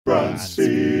Brand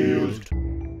sealed.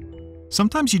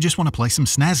 Sometimes you just want to play some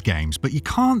SNES games, but you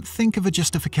can't think of a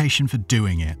justification for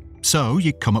doing it. So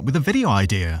you come up with a video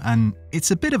idea, and it's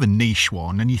a bit of a niche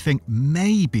one, and you think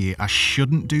maybe I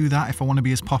shouldn't do that if I want to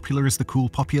be as popular as the cool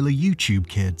popular YouTube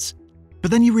kids.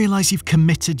 But then you realise you've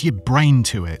committed your brain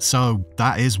to it, so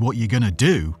that is what you're gonna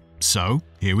do. So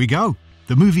here we go.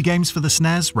 The movie games for the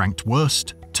SNES ranked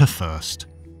worst to first.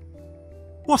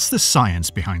 What's the science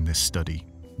behind this study?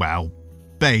 Well,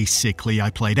 basically I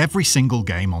played every single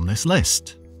game on this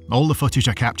list. All the footage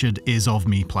I captured is of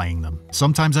me playing them.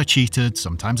 Sometimes I cheated,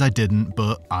 sometimes I didn't,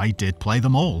 but I did play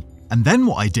them all. And then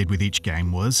what I did with each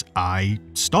game was I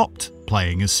stopped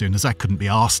playing as soon as I couldn't be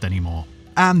arsed anymore.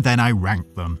 And then I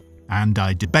ranked them. And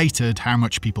I debated how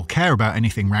much people care about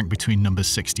anything ranked between numbers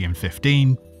 60 and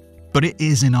 15. But it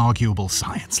is inarguable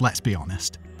science, let's be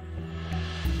honest.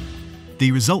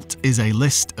 The result is a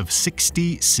list of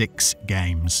 66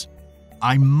 games.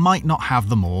 I might not have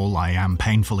them all, I am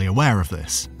painfully aware of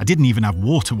this. I didn't even have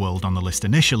Waterworld on the list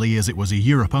initially, as it was a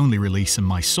Europe-only release and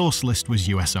my source list was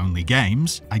US-only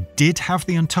games. I did have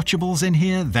the Untouchables in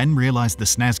here, then realised the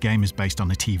SNES game is based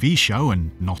on a TV show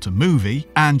and not a movie.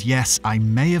 And yes, I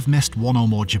may have missed one or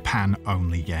more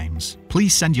Japan-only games.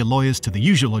 Please send your lawyers to the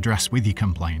usual address with your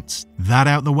complaints. That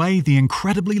out the way, the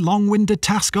incredibly long-winded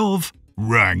task of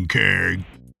ranking.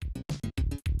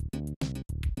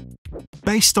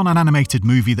 Based on an animated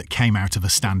movie that came out of a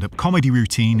stand-up comedy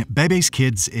routine, Bebe's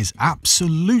Kids is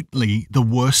absolutely the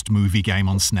worst movie game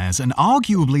on SNES and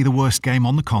arguably the worst game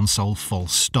on the console, full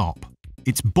stop.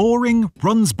 It's boring,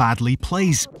 runs badly,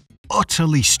 plays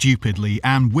utterly stupidly,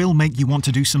 and will make you want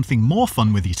to do something more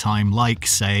fun with your time, like,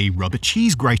 say, rub a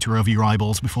cheese grater over your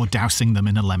eyeballs before dousing them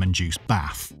in a lemon juice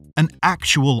bath. An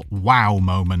actual wow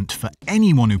moment for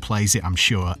anyone who plays it, I'm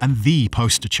sure, and the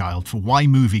poster child for why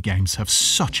movie games have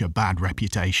such a bad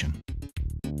reputation.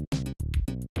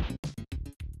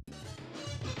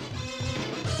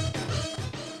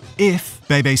 If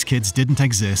Bebe's Kids didn't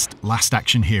exist, Last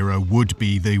Action Hero would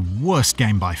be the worst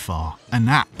game by far. An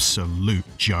absolute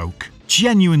joke.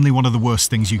 Genuinely one of the worst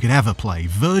things you could ever play,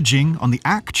 verging on the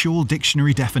actual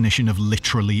dictionary definition of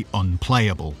literally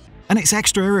unplayable. And it's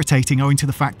extra irritating owing to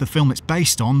the fact the film it's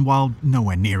based on, while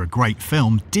nowhere near a great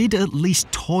film, did at least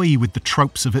toy with the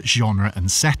tropes of its genre and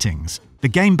settings. The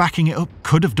game backing it up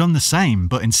could have done the same,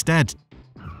 but instead,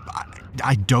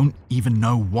 I don't even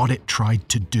know what it tried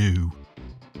to do.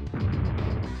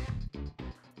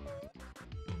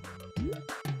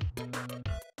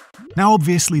 Now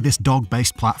obviously this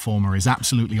dog-based platformer is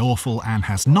absolutely awful and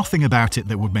has nothing about it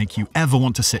that would make you ever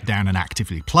want to sit down and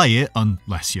actively play it,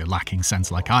 unless you're lacking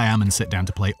sense like I am and sit down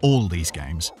to play all these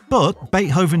games. But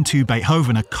Beethoven 2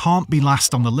 Beethovener can't be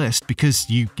last on the list because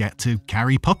you get to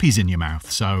carry puppies in your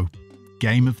mouth, so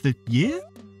Game of the Year?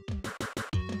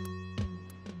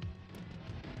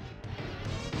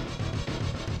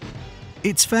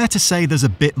 It's fair to say there's a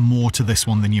bit more to this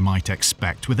one than you might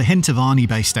expect, with a hint of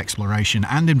Arnie-based exploration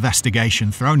and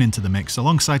investigation thrown into the mix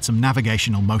alongside some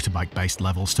navigational motorbike-based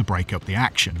levels to break up the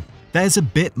action. There's a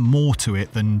bit more to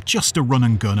it than just a run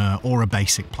and gunner or a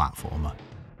basic platformer.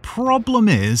 Problem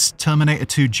is, Terminator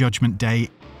 2 Judgment Day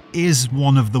is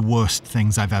one of the worst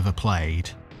things I've ever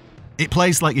played. It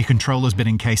plays like your controller's been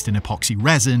encased in epoxy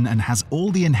resin and has all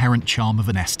the inherent charm of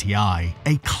an STI.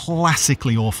 A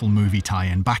classically awful movie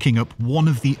tie-in backing up one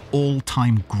of the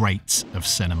all-time greats of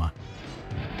cinema.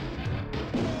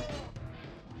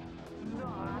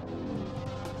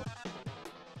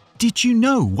 Did you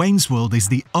know Wayne's World is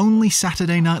the only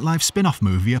Saturday Night Live spin-off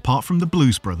movie apart from the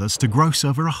Blues Brothers to gross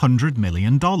over $100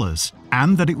 million?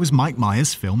 And that it was Mike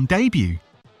Myers' film debut?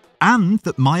 And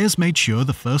that Myers made sure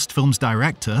the first film's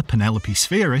director, Penelope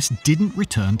Spheris, didn't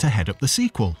return to head up the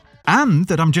sequel. And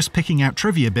that I'm just picking out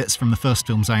trivia bits from the first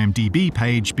film's IMDb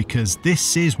page because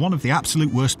this is one of the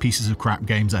absolute worst pieces of crap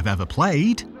games I've ever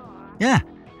played? Yeah.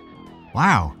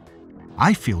 Wow.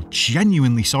 I feel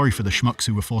genuinely sorry for the schmucks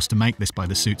who were forced to make this by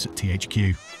the suits at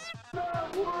THQ.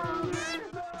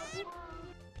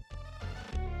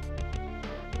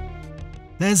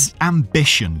 There's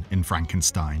ambition in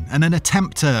Frankenstein, and an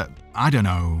attempt to, I don't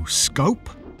know, scope?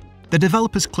 The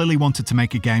developers clearly wanted to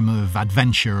make a game of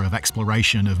adventure, of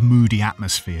exploration, of moody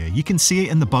atmosphere. You can see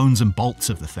it in the bones and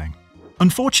bolts of the thing.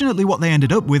 Unfortunately, what they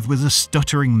ended up with was a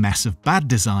stuttering mess of bad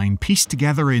design pieced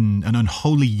together in an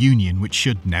unholy union which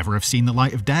should never have seen the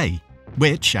light of day.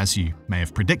 Which, as you may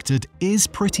have predicted, is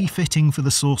pretty fitting for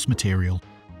the source material.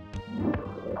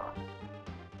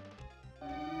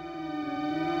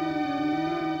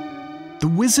 The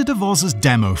Wizard of Oz's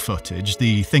demo footage,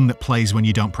 the thing that plays when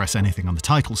you don't press anything on the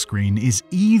title screen, is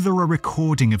either a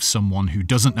recording of someone who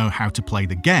doesn't know how to play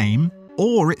the game,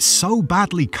 or it's so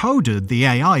badly coded the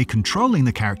AI controlling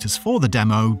the characters for the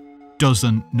demo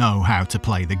doesn't know how to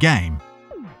play the game.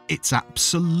 It's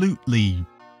absolutely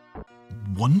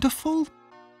wonderful?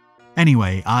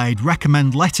 Anyway, I'd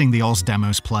recommend letting the Oz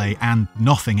demos play and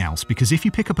nothing else, because if you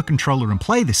pick up a controller and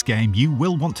play this game, you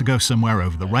will want to go somewhere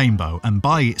over the rainbow, and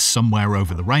by somewhere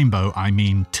over the rainbow, I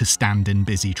mean to stand in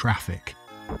busy traffic.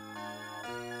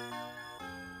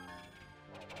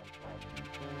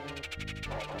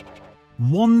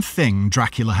 One thing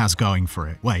Dracula has going for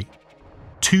it. Wait,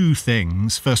 two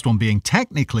things. First one being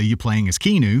technically you're playing as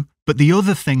Keanu, but the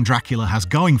other thing Dracula has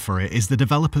going for it is the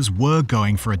developers were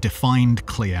going for a defined,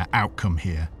 clear outcome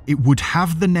here. It would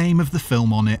have the name of the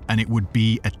film on it, and it would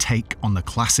be a take on the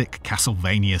classic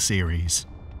Castlevania series.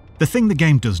 The thing the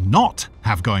game does not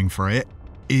have going for it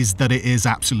is that it is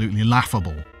absolutely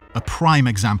laughable. A prime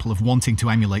example of wanting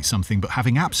to emulate something but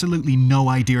having absolutely no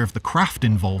idea of the craft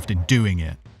involved in doing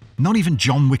it. Not even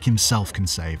John Wick himself can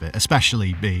save it,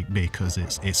 especially because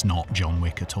it's not John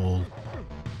Wick at all.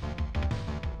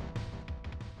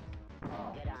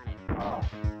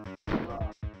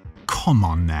 Come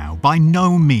on now, by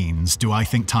no means do I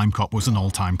think Time Cop was an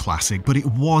all-time classic, but it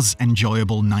was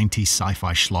enjoyable 90s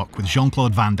sci-fi schlock with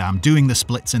Jean-Claude Van Damme doing the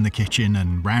splits in the kitchen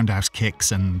and roundhouse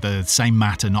kicks and the same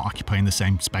matter not occupying the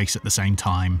same space at the same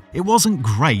time. It wasn't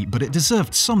great, but it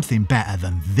deserved something better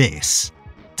than this.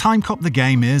 Time Cop the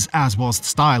game is, as was the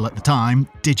style at the time,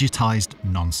 digitized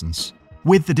nonsense.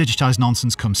 With the digitized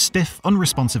nonsense comes stiff,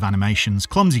 unresponsive animations,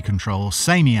 clumsy controls,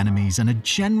 samey enemies, and a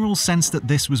general sense that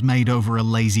this was made over a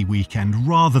lazy weekend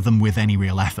rather than with any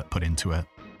real effort put into it.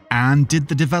 And did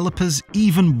the developers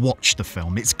even watch the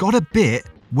film? It's got a bit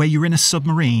where you're in a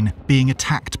submarine being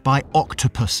attacked by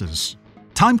octopuses.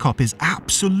 Time Cop is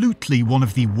absolutely one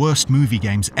of the worst movie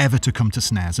games ever to come to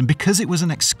SNES, and because it was an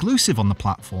exclusive on the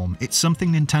platform, it's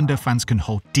something Nintendo fans can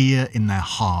hold dear in their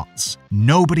hearts.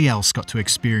 Nobody else got to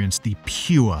experience the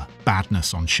pure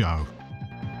badness on show.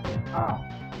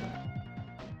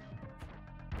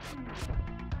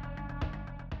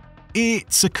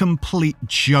 It's a complete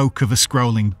joke of a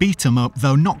scrolling beat-em-up,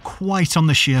 though not quite on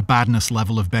the sheer badness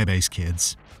level of Bebe's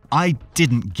Kids. I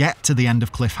didn't get to the end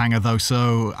of Cliffhanger though,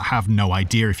 so I have no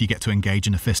idea if you get to engage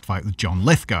in a fistfight with John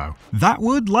Lithgow. That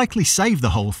would likely save the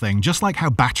whole thing, just like how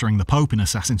battering the Pope in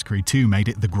Assassin's Creed 2 made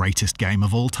it the greatest game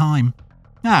of all time.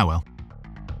 Ah well.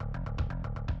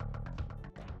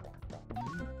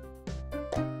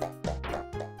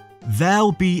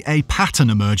 There'll be a pattern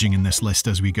emerging in this list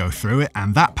as we go through it,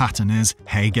 and that pattern is,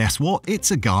 hey guess what,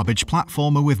 it's a garbage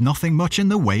platformer with nothing much in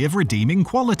the way of redeeming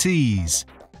qualities.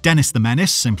 Dennis the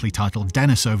Menace, simply titled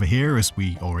Dennis over here as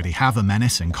we already have a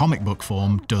menace in comic book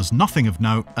form, does nothing of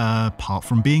note apart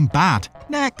from being bad.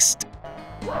 Next!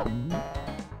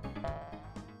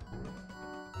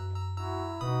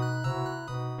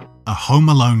 A Home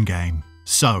Alone game.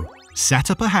 So,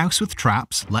 set up a house with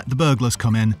traps, let the burglars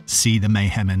come in, see the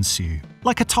mayhem ensue.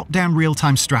 Like a top-down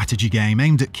real-time strategy game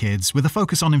aimed at kids with a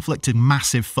focus on inflicting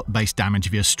massive foot-based damage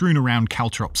via strewn around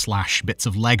caltrop / bits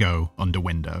of Lego under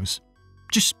windows.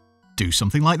 Just do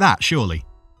something like that, surely.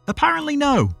 Apparently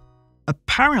no.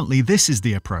 Apparently this is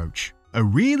the approach. A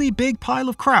really big pile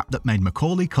of crap that made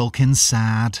Macaulay Culkin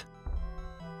sad.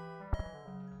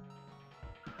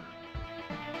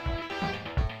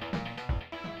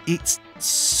 It's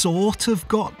sort of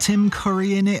got Tim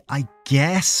Curry in it, I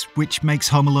guess, which makes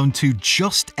Home Alone 2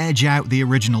 just edge out the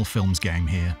original film's game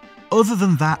here. Other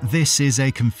than that, this is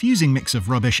a confusing mix of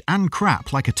rubbish and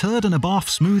crap, like a turd and a barf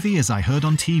smoothie as I heard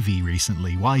on TV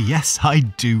recently. Why yes, I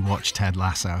do watch Ted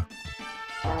Lasso.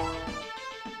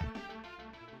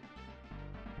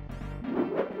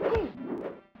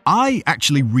 I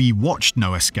actually re-watched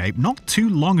No Escape not too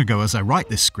long ago as I write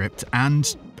this script,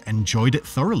 and enjoyed it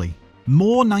thoroughly.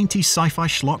 More 90s sci-fi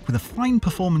schlock with a fine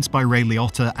performance by Ray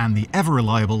Liotta and the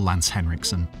ever-reliable Lance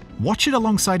Henriksen. Watch it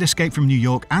alongside Escape from New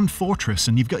York and Fortress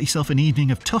and you've got yourself an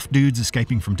evening of tough dudes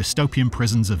escaping from dystopian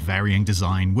prisons of varying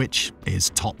design, which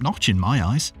is top-notch in my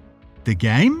eyes. The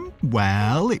game?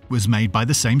 Well, it was made by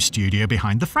the same studio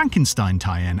behind the Frankenstein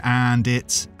tie-in, and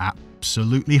it's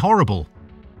absolutely horrible,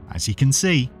 as you can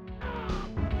see.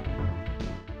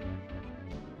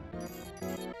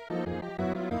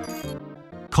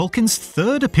 Culkin's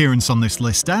third appearance on this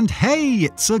list, and hey,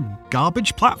 it's a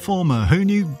garbage platformer. Who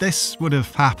knew this would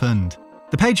have happened?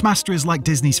 The Pagemaster is like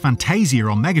Disney's Fantasia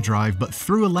on Mega Drive, but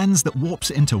through a lens that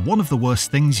warps it into one of the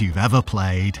worst things you've ever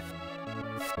played.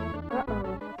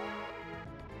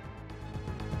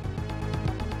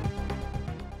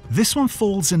 This one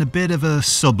falls in a bit of a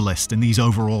sub-list in these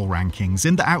overall rankings,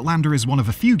 in that Outlander is one of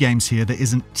a few games here that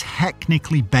isn't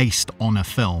technically based on a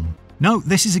film. No,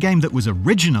 this is a game that was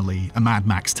originally a Mad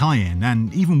Max tie-in,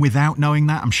 and even without knowing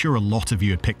that, I'm sure a lot of you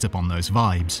had picked up on those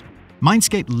vibes.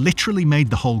 Mindscape literally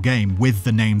made the whole game with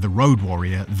the name The Road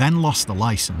Warrior, then lost the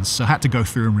license, so had to go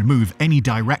through and remove any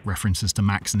direct references to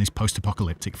Max and his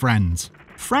post-apocalyptic friends.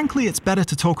 Frankly, it's better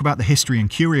to talk about the history and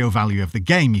curio value of the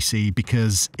game, you see,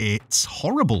 because it's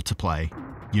horrible to play.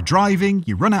 You're driving,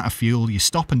 you run out of fuel, you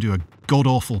stop and do a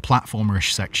god-awful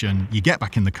platformer-ish section, you get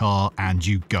back in the car, and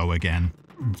you go again.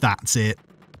 That's it.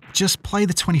 Just play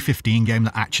the 2015 game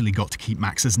that actually got to keep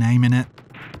Max's name in it.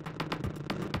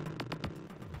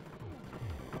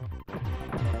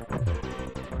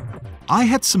 I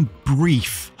had some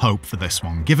brief hope for this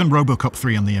one, given Robocop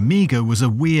 3 on the Amiga was a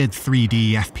weird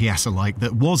 3D FPS-alike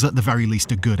that was at the very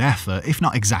least a good effort, if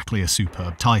not exactly a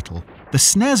superb title. The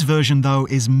SNES version, though,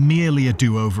 is merely a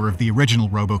do-over of the original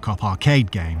Robocop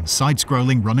arcade game,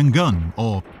 side-scrolling run and gun,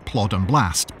 or plod and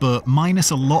blast, but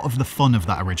minus a lot of the fun of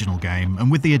that original game, and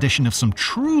with the addition of some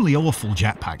truly awful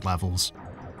jetpack levels.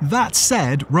 That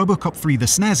said, Robocop 3 the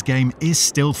SNES game is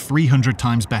still 300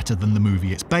 times better than the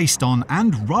movie it's based on,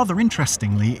 and rather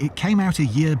interestingly, it came out a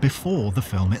year before the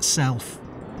film itself.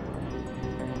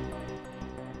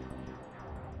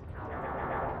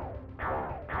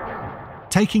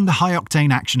 Taking the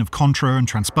high-octane action of Contra and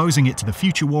transposing it to the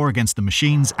future war against the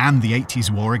machines and the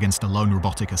 80s war against a lone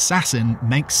robotic assassin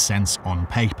makes sense on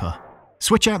paper.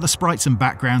 Switch out the sprites and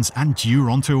backgrounds and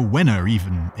you're onto a winner,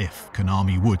 even if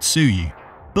Konami would sue you.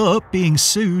 But being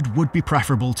sued would be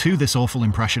preferable to this awful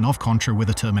impression of Contra with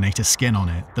a Terminator skin on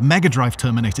it. The Mega Drive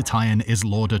Terminator tie-in is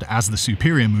lauded as the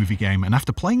superior movie game, and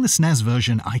after playing the SNES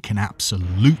version, I can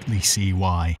absolutely see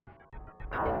why.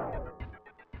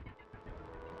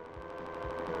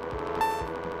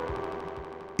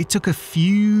 It took a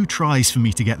few tries for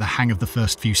me to get the hang of the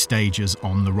first few stages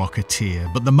on the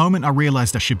Rocketeer, but the moment I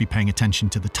realised I should be paying attention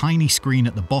to the tiny screen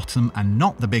at the bottom and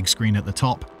not the big screen at the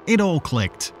top, it all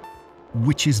clicked.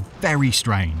 Which is very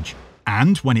strange.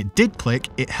 And when it did click,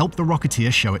 it helped the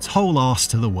Rocketeer show its whole arse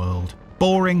to the world.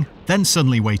 Boring, then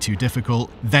suddenly way too difficult,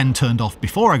 then turned off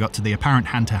before I got to the apparent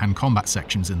hand-to-hand combat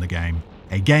sections in the game.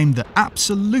 A game that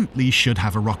absolutely should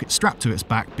have a rocket strapped to its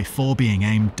back before being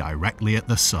aimed directly at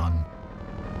the sun.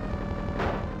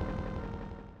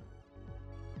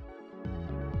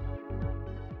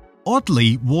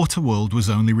 Oddly, Waterworld was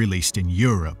only released in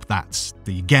Europe. That's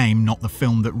the game, not the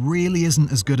film, that really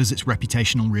isn't as good as its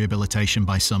reputational rehabilitation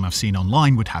by some I've seen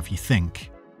online would have you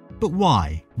think. But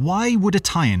why? Why would a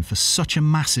tie-in for such a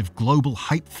massive global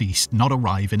hype feast not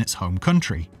arrive in its home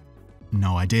country?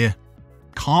 No idea.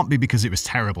 Can't be because it was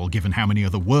terrible given how many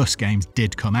other worse games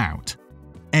did come out.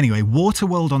 Anyway,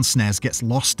 Waterworld on SNES gets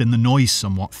lost in the noise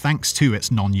somewhat thanks to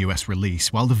its non-US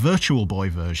release, while the Virtual Boy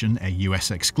version, a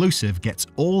US exclusive, gets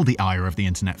all the ire of the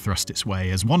internet thrust its way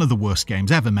as one of the worst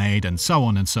games ever made, and so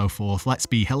on and so forth. Let's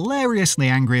be hilariously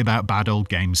angry about bad old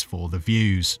games for the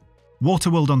views.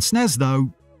 Waterworld on SNES,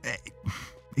 though,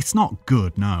 it's not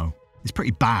good, no. It's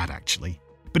pretty bad, actually.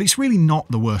 But it's really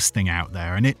not the worst thing out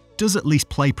there, and it does at least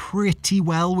play pretty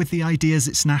well with the ideas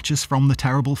it snatches from the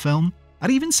terrible film. I'd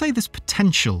even say there's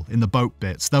potential in the boat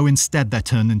bits, though instead they're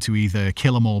turned into either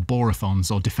kill 'em all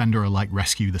borathons or defender-alike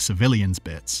rescue the civilians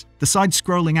bits. The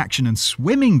side-scrolling action and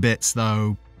swimming bits,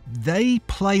 though, they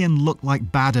play and look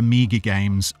like bad Amiga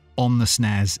games on the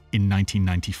SNES in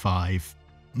 1995.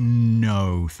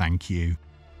 No, thank you.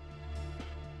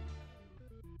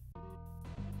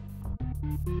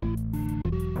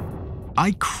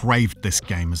 I craved this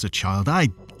game as a child. I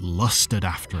lusted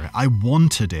after it. I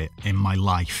wanted it in my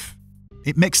life.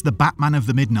 It mixed the Batman of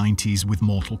the mid-90s with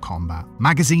Mortal Kombat.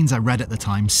 Magazines I read at the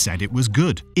time said it was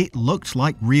good. It looked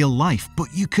like real life,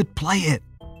 but you could play it.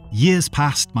 Years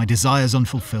passed, my desires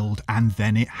unfulfilled, and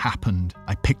then it happened.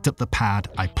 I picked up the pad,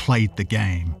 I played the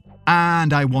game.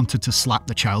 And I wanted to slap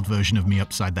the child version of me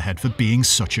upside the head for being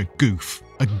such a goof.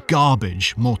 A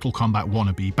garbage Mortal Kombat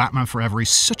wannabe, Batman Forever is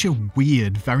such a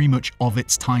weird, very much of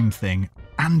its time thing,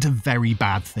 and a very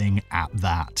bad thing at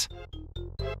that.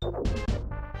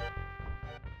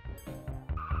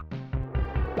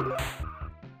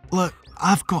 Look,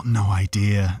 I've got no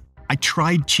idea. I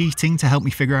tried cheating to help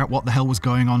me figure out what the hell was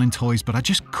going on in toys, but I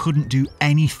just couldn't do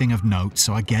anything of note,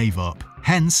 so I gave up.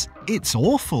 Hence, it's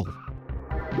awful.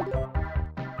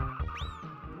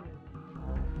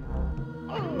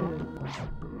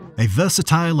 A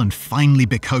versatile and finely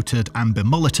becoated and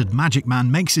bemulleted magic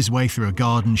man makes his way through a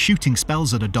garden shooting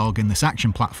spells at a dog in this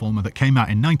action platformer that came out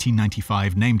in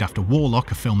 1995, named after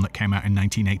Warlock, a film that came out in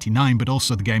 1989, but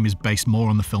also the game is based more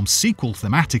on the film's sequel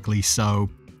thematically, so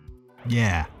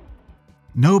yeah.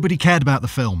 Nobody cared about the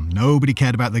film, nobody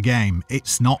cared about the game.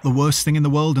 It's not the worst thing in the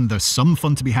world, and there's some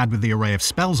fun to be had with the array of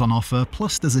spells on offer,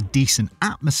 plus there's a decent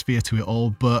atmosphere to it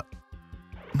all, but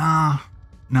nah,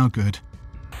 no good.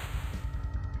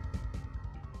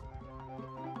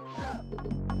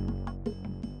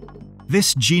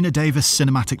 This Gina Davis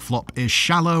cinematic flop is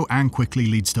shallow and quickly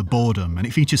leads to boredom, and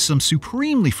it features some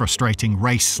supremely frustrating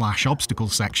race/obstacle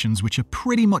sections which are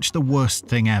pretty much the worst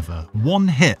thing ever. One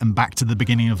hit and back to the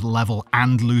beginning of the level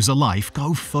and lose a life,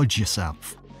 go fudge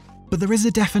yourself. But there is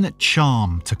a definite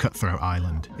charm to Cutthroat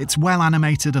Island. It's well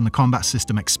animated and the combat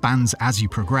system expands as you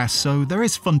progress, so there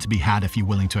is fun to be had if you're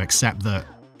willing to accept that,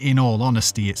 in all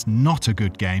honesty, it's not a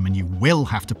good game and you will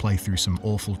have to play through some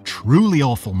awful, truly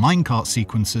awful minecart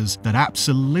sequences that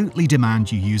absolutely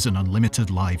demand you use an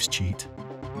unlimited lives cheat.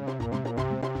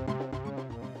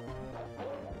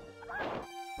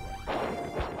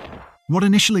 What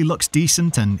initially looks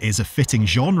decent and is a fitting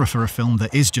genre for a film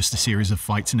that is just a series of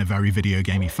fights in a very video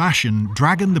gamey fashion,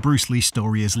 Dragon the Bruce Lee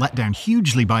story is let down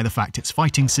hugely by the fact its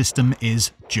fighting system is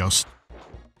just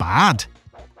bad.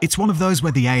 It's one of those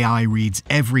where the AI reads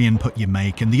every input you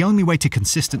make, and the only way to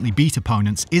consistently beat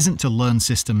opponents isn't to learn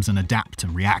systems and adapt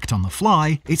and react on the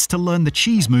fly, it's to learn the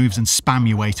cheese moves and spam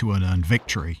your way to an earned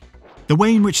victory. The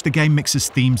way in which the game mixes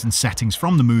themes and settings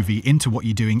from the movie into what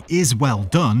you're doing is well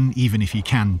done, even if you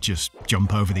can just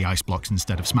jump over the ice blocks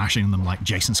instead of smashing them like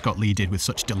Jason Scott Lee did with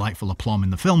such delightful aplomb in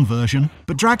the film version.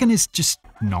 But Dragon is just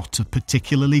not a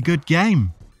particularly good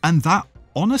game. And that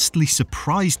honestly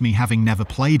surprised me, having never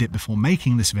played it before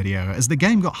making this video, as the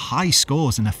game got high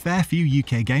scores in a fair few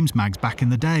UK games mags back in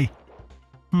the day.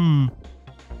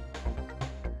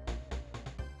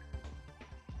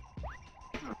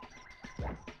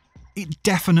 It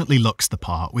definitely looks the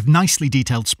part, with nicely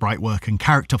detailed sprite work and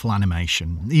characterful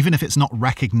animation, even if it's not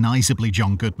recognisably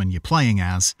John Goodman you're playing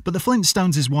as, but the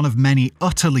Flintstones is one of many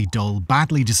utterly dull,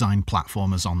 badly designed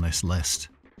platformers on this list.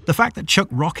 The fact that Chuck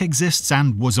Rock exists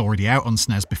and was already out on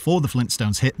SNES before the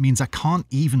Flintstones hit means I can't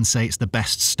even say it's the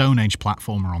best Stone Age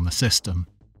platformer on the system.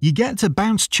 You get to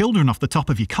bounce children off the top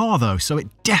of your car though, so it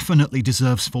definitely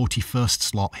deserves 41st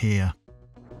slot here.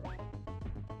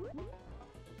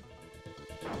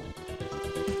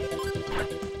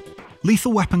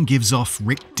 Lethal Weapon gives off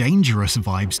Rick Dangerous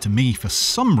vibes to me for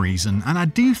some reason, and I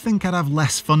do think I'd have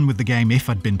less fun with the game if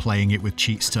I'd been playing it with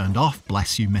cheats turned off,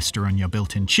 bless you mister and your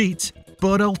built-in cheats,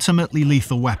 but ultimately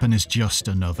Lethal Weapon is just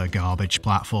another garbage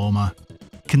platformer.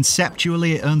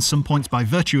 Conceptually it earns some points by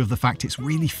virtue of the fact it's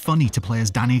really funny to play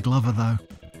as Danny Glover though.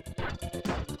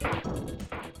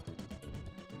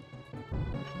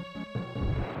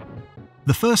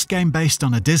 The first game based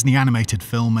on a Disney animated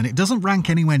film, and it doesn't rank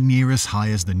anywhere near as high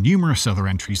as the numerous other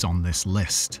entries on this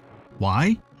list.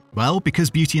 Why? Well, because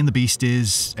Beauty and the Beast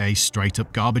is a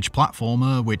straight-up garbage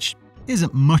platformer, which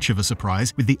isn't much of a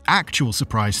surprise, with the actual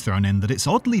surprise thrown in that it's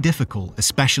oddly difficult,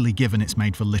 especially given it's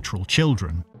made for literal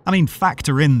children. I mean,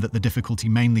 factor in that the difficulty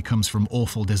mainly comes from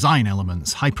awful design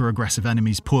elements, hyper-aggressive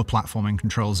enemies, poor platforming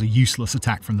controls, a useless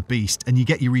attack from the Beast, and you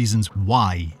get your reasons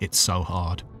why it's so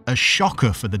hard. A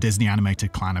shocker for the Disney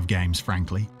animated clan of games,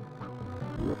 frankly.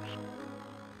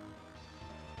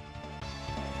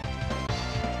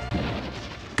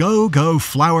 Go, go,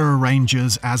 flower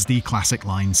arrangers, as the classic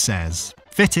line says.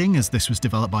 Fitting, as this was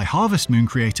developed by Harvest Moon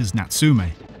creators Natsume.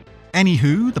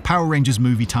 Anywho, the Power Rangers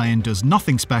movie tie-in does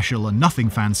nothing special and nothing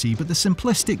fancy, but the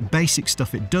simplistic, basic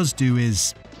stuff it does do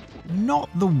is not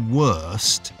the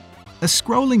worst. A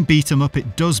scrolling beat-em-up,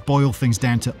 it does boil things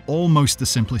down to almost the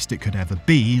simplest it could ever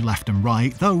be, left and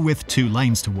right, though with 2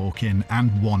 lanes to walk in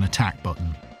and 1 attack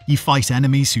button. You fight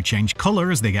enemies who change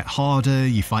colour as they get harder,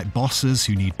 you fight bosses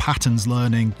who need patterns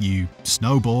learning, you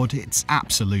snowboard. It's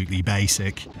absolutely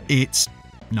basic. It's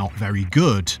not very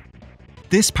good.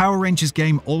 This Power Rangers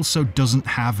game also doesn't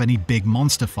have any big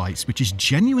monster fights, which is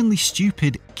genuinely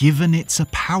stupid given it's a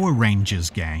Power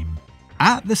Rangers game.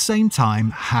 At the same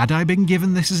time, had I been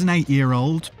given this as an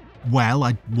 8-year-old, well,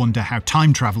 I'd wonder how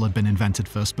time travel had been invented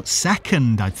first, but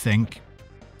second, I'd think,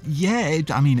 yeah,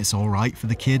 I mean, it's alright for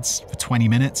the kids for 20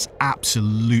 minutes.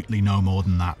 Absolutely no more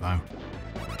than that, though.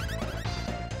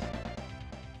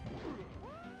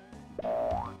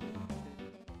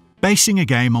 Basing a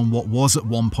game on what was at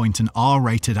one point an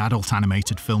R-rated adult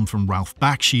animated film from Ralph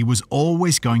Bakshi was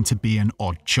always going to be an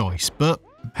odd choice, but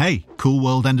hey, Cool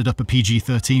World ended up a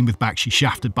PG-13 with Bakshi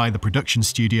shafted by the production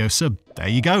studio, so there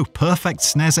you go, perfect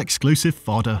SNES exclusive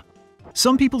fodder.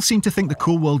 Some people seem to think the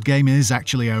Cool World game is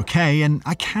actually okay, and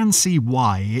I can see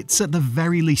why. It's at the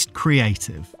very least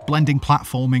creative, blending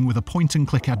platforming with a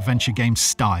point-and-click adventure game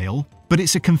style, but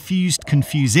it's a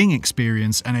confusing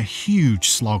experience and a huge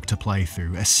slog to play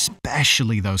through,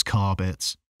 especially those car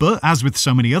bits. But as with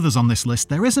so many others on this list,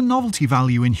 there is a novelty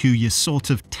value in who you're sort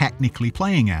of technically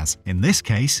playing as. In this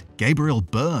case, Gabriel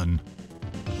Byrne.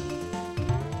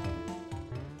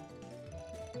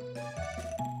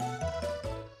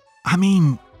 I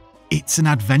mean, it's an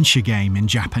adventure game in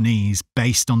Japanese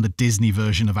based on the Disney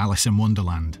version of Alice in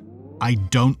Wonderland. I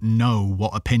don't know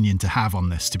what opinion to have on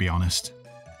this, to be honest.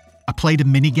 I played a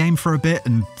minigame for a bit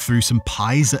and threw some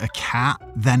pies at a cat,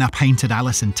 then I painted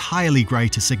Alice entirely grey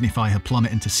to signify her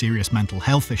plummet into serious mental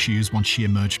health issues once she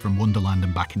emerged from Wonderland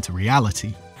and back into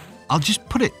reality. I'll just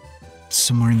put it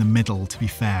somewhere in the middle, to be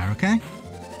fair, okay?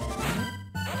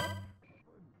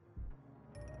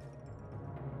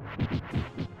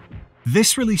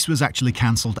 This release was actually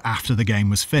cancelled after the game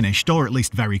was finished, or at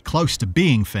least very close to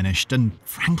being finished, and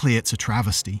frankly it's a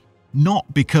travesty.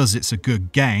 Not because it's a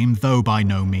good game, though by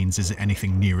no means is it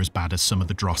anything near as bad as some of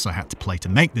the dross I had to play to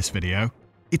make this video.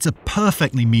 It's a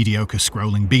perfectly mediocre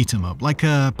scrolling beat-em-up, like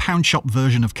a pound shop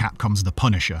version of Capcom's The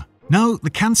Punisher. No, the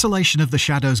cancellation of the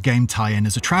Shadows game tie-in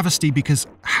is a travesty because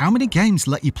how many games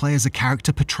let you play as a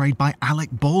character portrayed by Alec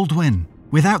Baldwin?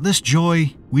 Without this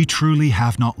joy, we truly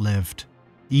have not lived.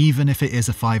 Even if it is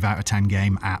a 5 out of 10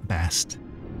 game at best.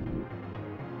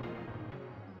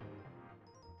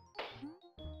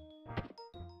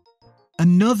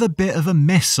 Another bit of a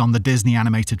miss on the Disney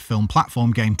animated film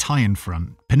platform game tie-in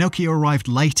front. Pinocchio arrived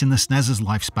late in the SNES's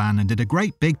lifespan and did a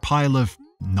great big pile of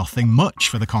nothing much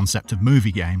for the concept of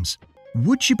movie games.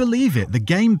 Would you believe it, the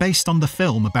game based on the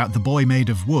film about the boy made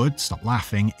of wood, stop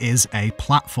laughing, is a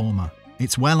platformer.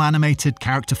 It's well animated,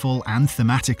 characterful and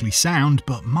thematically sound,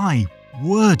 but my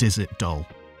word is it dull.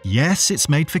 Yes, it's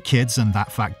made for kids and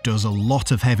that fact does a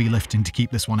lot of heavy lifting to keep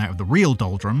this one out of the real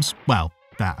doldrums. Well,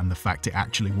 that and the fact it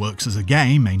actually works as a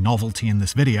game, a novelty in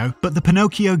this video, but the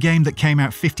Pinocchio game that came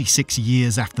out 56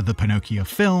 years after the Pinocchio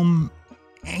film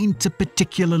ain't a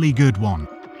particularly good one.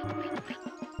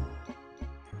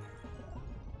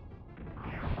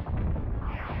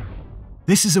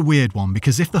 This is a weird one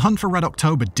because if The Hunt for Red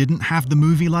October didn't have the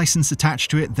movie license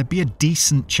attached to it, there'd be a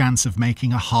decent chance of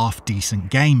making a half-decent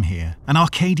game here. An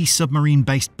arcadey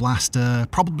submarine-based blaster,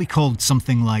 probably called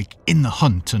something like In the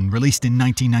Hunt and released in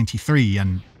 1993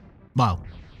 and, well,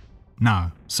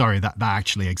 no, sorry, that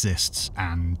actually exists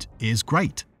and is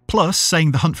great. Plus,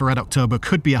 saying The Hunt for Red October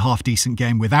could be a half-decent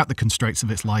game without the constraints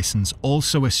of its license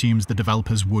also assumes the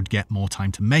developers would get more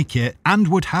time to make it and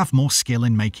would have more skill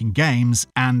in making games,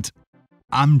 and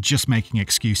I'm just making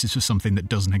excuses for something that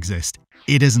doesn't exist.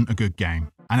 It isn't a good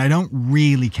game, and I don't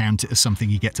really count it as something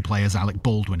you get to play as Alec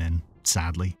Baldwin in,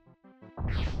 sadly.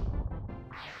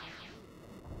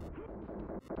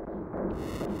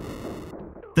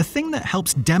 The thing that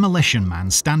helps Demolition Man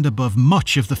stand above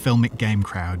much of the filmic game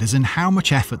crowd is in how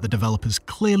much effort the developers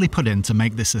clearly put in to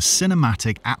make this a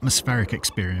cinematic, atmospheric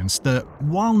experience that,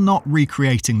 while not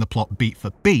recreating the plot beat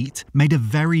for beat, made a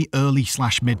very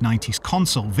early/mid-90s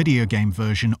console video game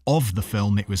version of the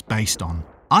film it was based on.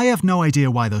 I have no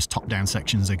idea why those top-down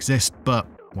sections exist, but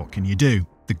what can you do?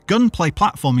 The gunplay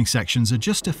platforming sections are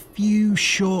just a few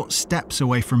short steps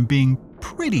away from being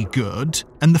pretty good,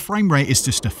 and the frame rate is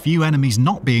just a few enemies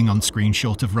not being on screen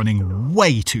short of running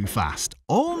way too fast,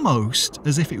 almost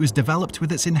as if it was developed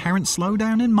with its inherent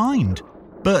slowdown in mind.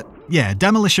 But yeah,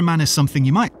 Demolition Man is something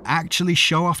you might actually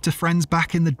show off to friends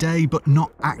back in the day, but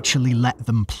not actually let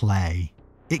them play.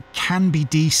 It can be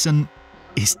decent,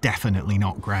 it's definitely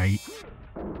not great.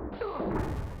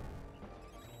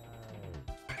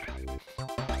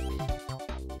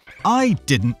 I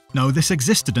didn't know this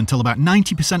existed until about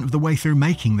 90% of the way through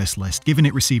making this list, given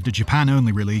it received a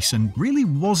Japan-only release and really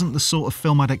wasn't the sort of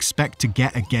film I'd expect to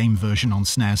get a game version on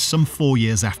SNES some 4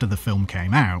 years after the film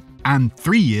came out, and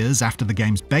 3 years after the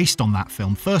games based on that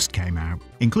film first came out,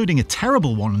 including a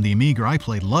terrible one on the Amiga I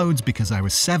played loads because I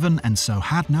was 7 and so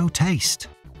had no taste.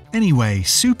 Anyway,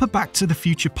 Super Back to the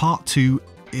Future Part 2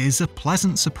 is a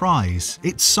pleasant surprise.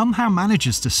 It somehow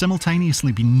manages to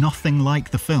simultaneously be nothing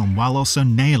like the film while also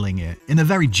nailing it in a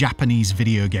very Japanese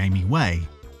video gamey way.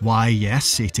 Why,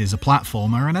 yes, it is a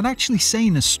platformer, and I'd actually say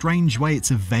in a strange way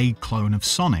it's a vague clone of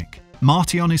Sonic.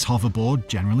 Marty on his hoverboard,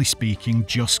 generally speaking,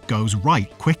 just goes right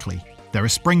quickly. There are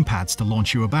spring pads to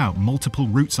launch you about, multiple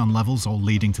routes on levels all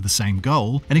leading to the same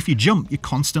goal, and if you jump, you're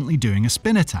constantly doing a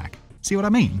spin attack. See what I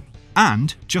mean?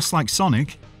 And, just like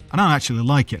Sonic, I don't actually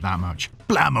like it that much.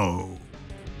 Blammo!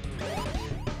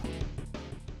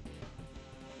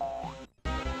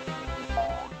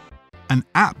 An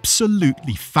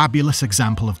absolutely fabulous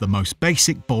example of the most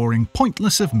basic, boring,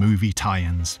 pointless of movie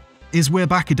tie-ins. Is We're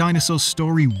Back a Dinosaur's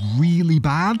story really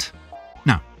bad?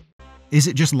 No. Is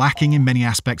it just lacking in many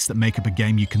aspects that make up a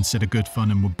game you consider good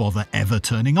fun and would bother ever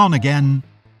turning on again?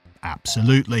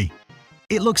 Absolutely.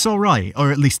 It looks alright,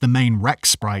 or at least the main Rex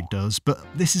sprite does, but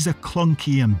this is a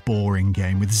clunky and boring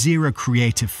game with zero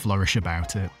creative flourish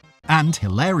about it. And,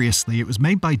 hilariously, it was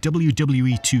made by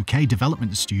WWE 2K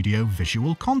development studio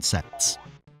Visual Concepts.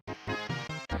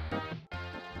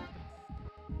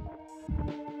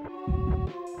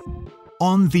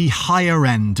 On the higher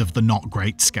end of the not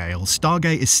great scale,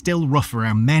 Stargate is still rough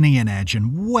around many an edge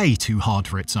and way too hard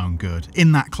for its own good,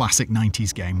 in that classic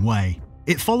 90s game way.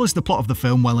 It follows the plot of the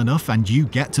film well enough, and you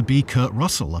get to be Kurt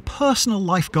Russell, a personal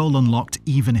life goal unlocked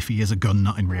even if he is a gun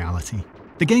nut in reality.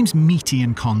 The game's meaty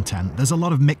in content, there's a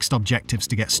lot of mixed objectives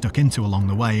to get stuck into along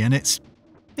the way, and it's,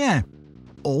 yeah,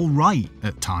 alright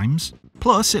at times.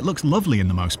 Plus, it looks lovely in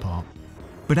the most part.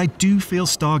 But I do feel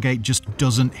Stargate just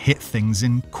doesn't hit things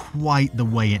in quite the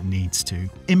way it needs to.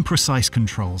 Imprecise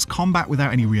controls, combat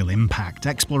without any real impact,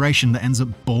 exploration that ends up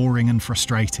boring and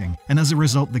frustrating, and as a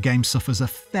result the game suffers a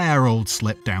fair old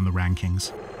slip down the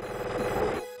rankings.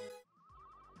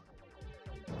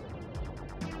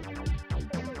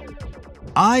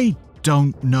 I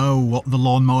don't know what the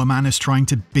Lawnmower Man is trying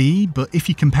to be, but if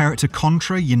you compare it to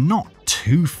Contra, you're not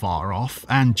too far off,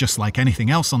 and just like anything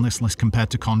else on this list compared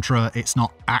to Contra, it's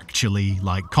not actually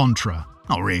like Contra.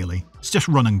 Not really, it's just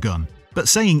run and gun. But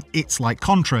saying it's like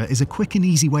Contra is a quick and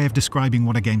easy way of describing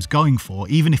what a game's going for,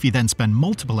 even if you then spend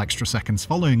multiple extra seconds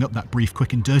following up that brief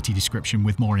quick and dirty description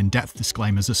with more in-depth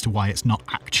disclaimers as to why it's not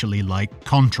actually like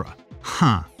Contra.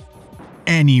 Huh.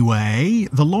 Anyway,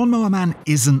 the Lawnmower Man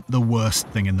isn't the worst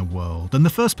thing in the world, and the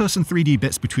first-person 3D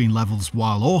bits between levels,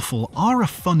 while awful, are a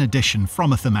fun addition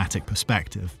from a thematic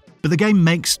perspective. But the game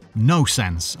makes no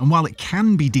sense, and while it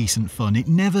can be decent fun, it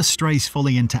never strays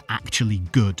fully into actually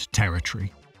good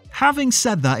territory. Having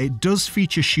said that, it does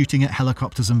feature shooting at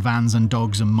helicopters and vans and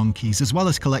dogs and monkeys, as well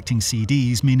as collecting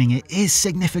CDs, meaning it is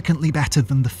significantly better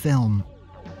than the film.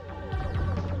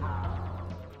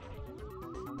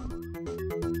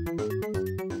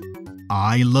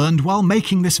 I learned while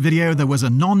making this video there was a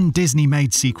non-Disney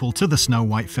made sequel to the Snow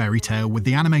White fairy tale, with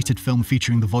the animated film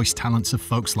featuring the voice talents of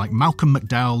folks like Malcolm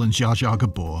McDowell and Jar Jar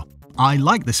Gabor. I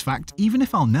like this fact even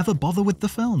if I'll never bother with the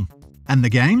film. And the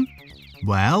game?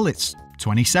 Well, it's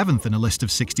 27th in a list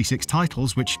of 66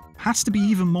 titles, which has to be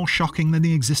even more shocking than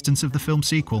the existence of the film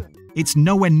sequel. It's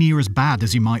nowhere near as bad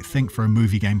as you might think for a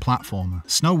movie game platformer.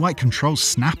 Snow White controls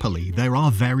snappily, there are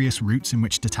various routes in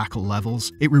which to tackle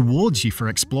levels, it rewards you for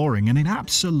exploring, and it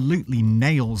absolutely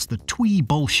nails the twee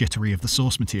bullshittery of the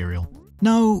source material.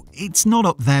 No, it's not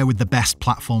up there with the best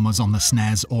platformers on the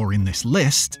SNES or in this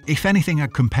list. If anything,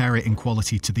 I'd compare it in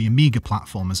quality to the Amiga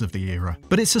platformers of the era.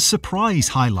 But it's a surprise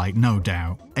highlight, no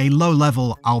doubt. A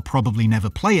low-level, I'll probably never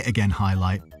play it again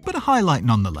highlight, but a highlight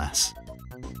nonetheless.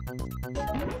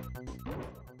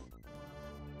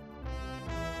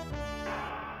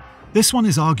 This one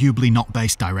is arguably not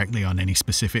based directly on any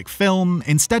specific film,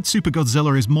 instead Super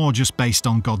Godzilla is more just based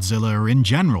on Godzilla in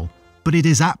general. But it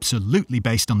is absolutely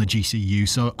based on the GCU,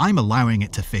 so I'm allowing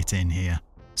it to fit in here.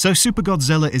 So Super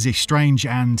Godzilla is a strange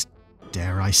and,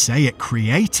 dare I say it,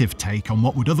 creative take on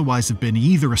what would otherwise have been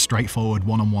either a straightforward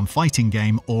one-on-one fighting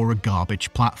game or a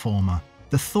garbage platformer.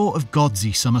 The thought of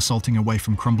Godzi somersaulting away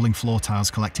from crumbling floor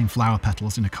tiles collecting flower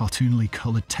petals in a cartoonily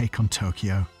coloured take on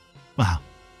Tokyo. Well,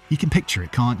 you can picture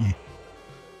it, can't you?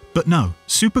 But no,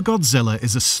 Super Godzilla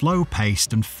is a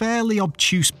slow-paced and fairly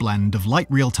obtuse blend of light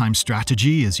real-time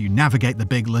strategy as you navigate the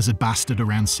big lizard bastard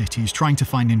around cities trying to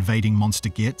find invading monster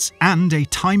gits, and a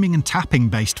timing and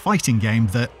tapping-based fighting game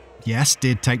that, yes,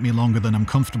 did take me longer than I'm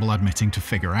comfortable admitting to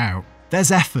figure out.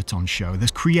 There's effort on show,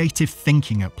 there's creative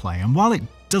thinking at play, and while it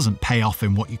doesn't pay off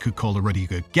in what you could call a really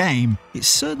good game, it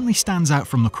certainly stands out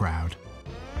from the crowd.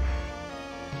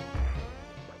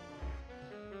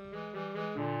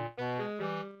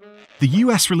 The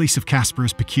US release of Casper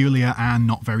is peculiar and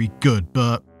not very good,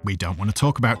 but we don't want to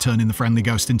talk about turning the friendly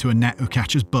ghost into a net who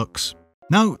catches bucks.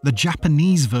 No, the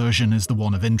Japanese version is the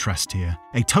one of interest here,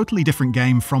 a totally different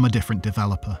game from a different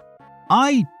developer.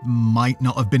 I might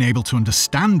not have been able to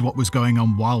understand what was going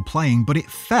on while playing, but it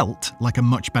felt like a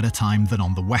much better time than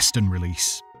on the Western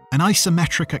release. An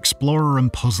isometric explorer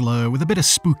and puzzler with a bit of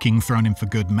spooking thrown in for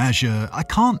good measure, I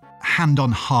can't hand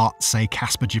on heart say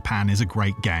Casper Japan is a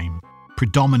great game.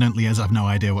 Predominantly as I've no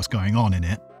idea what's going on in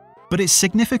it. But it's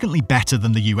significantly better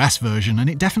than the US version, and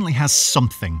it definitely has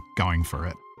something going for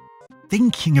it.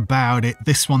 Thinking about it,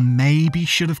 this one maybe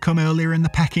should have come earlier in the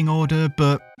pecking order,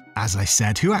 but as I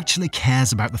said, who actually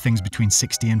cares about the things between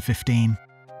 60 and 15?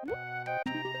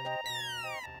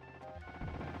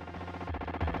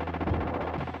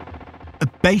 A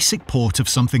basic port of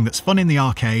something that's fun in the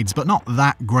arcades but not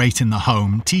that great in the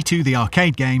home, T2 the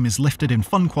arcade game is lifted in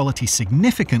fun quality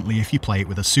significantly if you play it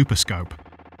with a Super Scope.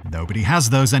 Nobody has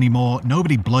those anymore,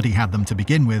 nobody bloody had them to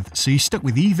begin with, so you're stuck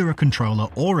with either a controller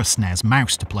or a SNES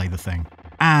mouse to play the thing.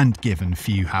 And given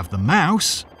few have the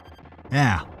mouse,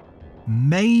 yeah.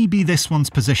 Maybe this one's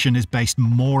position is based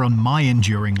more on my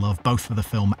enduring love both for the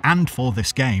film and for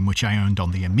this game, which I owned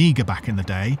on the Amiga back in the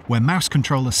day, where mouse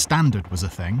controller standard was a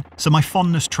thing, so my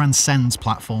fondness transcends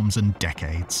platforms and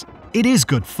decades. It is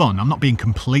good fun, I'm not being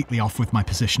completely off with my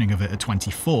positioning of it at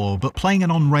 24, but playing an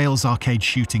on-rails arcade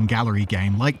shooting gallery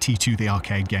game like T2 the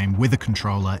arcade game with a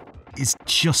controller is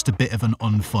just a bit of an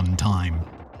unfun time.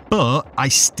 But I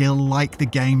still like the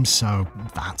game, so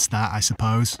that's that, I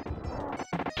suppose.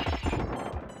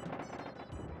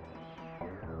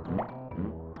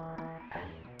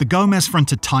 The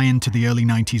Gomez-fronted tie-in to the early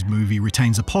 90s movie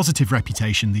retains a positive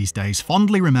reputation these days,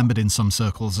 fondly remembered in some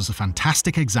circles as a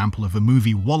fantastic example of a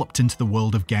movie walloped into the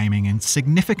world of gaming and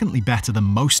significantly better than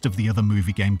most of the other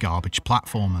movie game garbage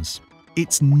platformers.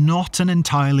 It's not an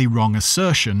entirely wrong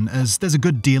assertion, as there's a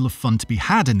good deal of fun to be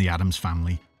had in the Addams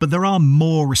Family, but there are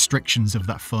more restrictions of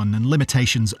that fun and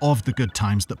limitations of the good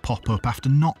times that pop up after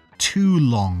not too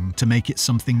long to make it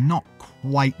something not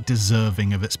quite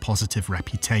deserving of its positive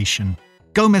reputation.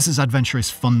 Gomez's adventure is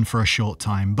fun for a short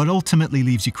time, but ultimately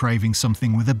leaves you craving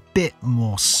something with a bit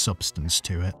more substance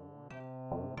to it.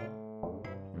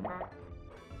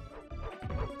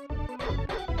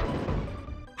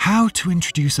 How to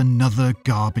introduce another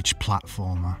garbage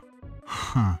platformer?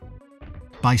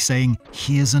 By saying,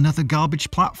 here's another garbage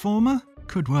platformer?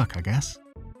 Could work, I guess.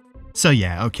 So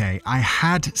yeah, okay, I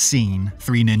had seen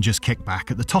Three Ninjas Kickback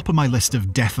at the top of my list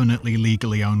of definitely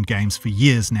legally owned games for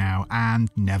years now, and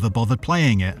never bothered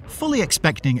playing it, fully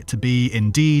expecting it to be,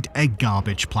 indeed, a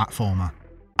garbage platformer.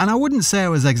 And I wouldn't say I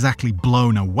was exactly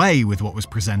blown away with what was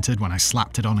presented when I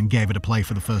slapped it on and gave it a play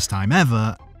for the first time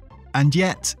ever, and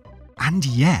yet,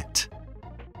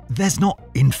 there's not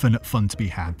infinite fun to be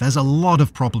had. There's a lot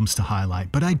of problems to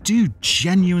highlight, but I do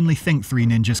genuinely think Three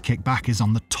Ninjas Kickback is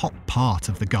on the top part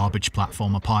of the garbage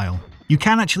platformer pile. You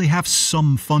can actually have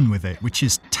some fun with it, which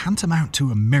is tantamount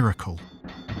to a miracle.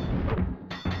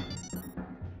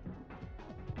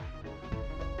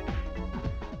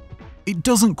 It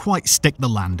doesn't quite stick the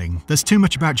landing. There's too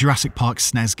much about Jurassic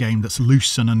Park's SNES game that's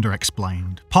loose and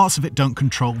underexplained. Parts of it don't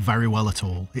control very well at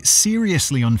all. It's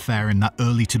seriously unfair in that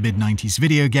early to mid-90s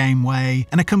video game way,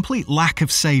 and a complete lack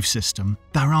of save system,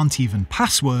 there aren't even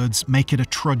passwords, make it a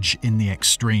trudge in the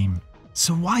extreme.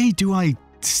 So why do I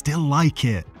still like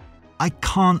it? I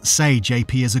can't say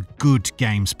JP is a good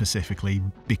game specifically,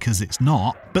 because it's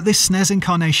not, but this SNES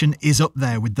incarnation is up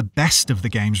there with the best of the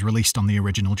games released on the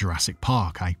original Jurassic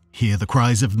Park. I hear the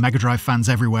cries of Mega Drive fans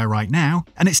everywhere right now,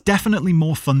 and it's definitely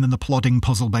more fun than the plodding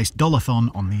puzzle-based Dullathon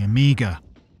on the Amiga.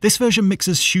 This version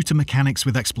mixes shooter mechanics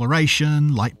with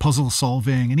exploration, light puzzle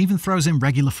solving, and even throws in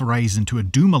regular forays into a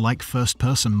Doomer-like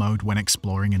first-person mode when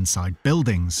exploring inside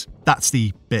buildings. That's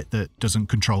the bit that doesn't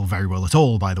control very well at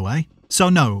all, by the way. So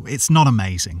no, it's not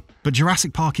amazing, but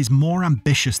Jurassic Park is more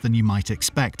ambitious than you might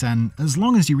expect, and as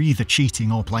long as you're either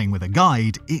cheating or playing with a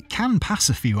guide, it can pass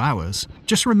a few hours.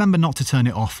 Just remember not to turn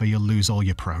it off or you'll lose all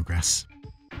your progress.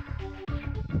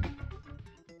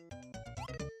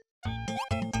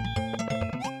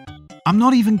 I'm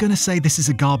not even going to say this is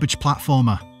a garbage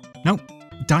platformer. Nope,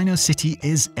 Dino City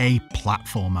is a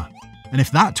platformer. And if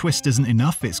that twist isn't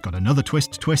enough, it's got another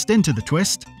twist to twist into the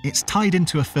twist. It's tied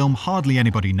into a film hardly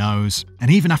anybody knows, and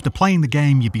even after playing the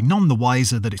game, you'd be none the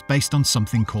wiser that it's based on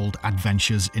something called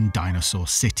Adventures in Dinosaur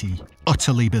City.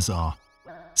 Utterly bizarre.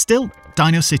 Still,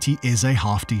 Dino City is a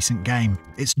half-decent game.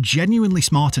 It's genuinely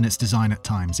smart in its design at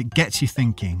times, it gets you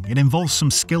thinking, it involves some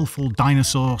skillful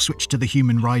dinosaur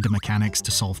switch-to-the-human rider mechanics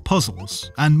to solve puzzles,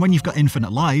 and when you've got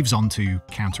infinite lives on to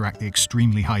counteract the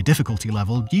extremely high difficulty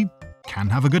level, you can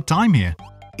have a good time here.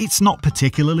 It's not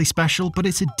particularly special, but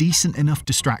it's a decent enough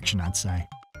distraction, I'd say.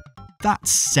 That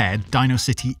said, Dino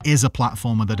City is a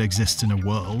platformer that exists in a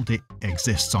world, it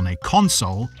exists on a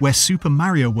console, where Super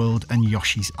Mario World and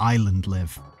Yoshi's Island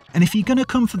live. And if you're gonna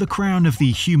come for the crown of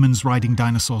the humans riding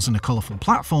dinosaurs in a colourful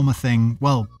platformer thing,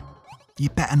 well, you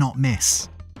better not miss.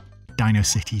 Dino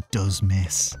City does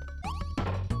miss.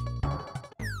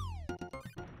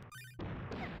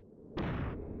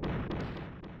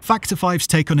 Factor 5's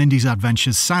take on Indy's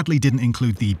adventures sadly didn't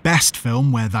include the best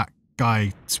film where that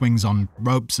guy swings on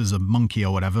ropes as a monkey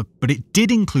or whatever, but it did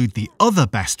include the other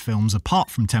best films apart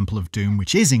from Temple of Doom,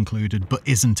 which is included but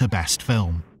isn't a best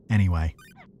film. Anyway.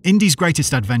 Indy's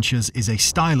Greatest Adventures is a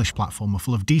stylish platformer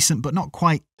full of decent but not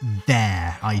quite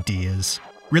there ideas.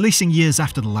 Releasing years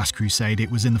after The Last Crusade, it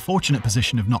was in the fortunate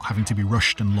position of not having to be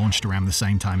rushed and launched around the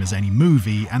same time as any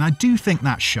movie, and I do think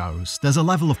that shows. There's a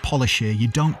level of polish here you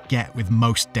don't get with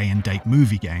most day-and-date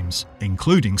movie games,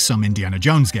 including some Indiana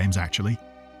Jones games actually.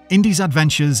 Indy's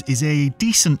Adventures is a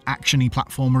decent action-y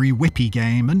platformery whippy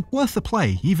game and worth a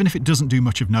play, even if it doesn't do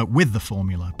much of note with the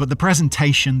formula. But the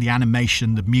presentation, the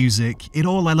animation, the music, it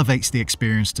all elevates the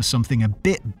experience to something a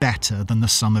bit better than the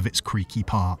sum of its creaky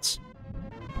parts.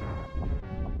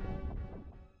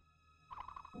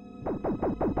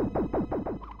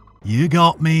 You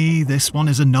got me, this one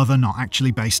is another not actually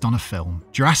based on a film.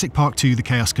 Jurassic Park 2 The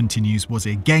Chaos Continues was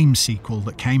a game sequel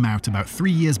that came out about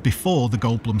 3 years before the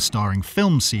Goldblum starring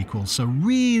film sequel, so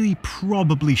really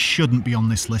probably shouldn't be on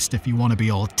this list if you want to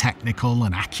be all technical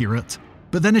and accurate.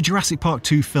 But then a Jurassic Park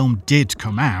 2 film did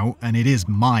come out, and it is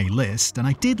my list, and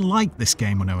I did like this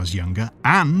game when I was younger,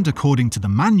 and according to the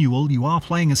manual, you are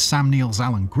playing as Sam Neill's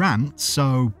Alan Grant,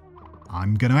 so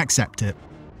I'm gonna accept it.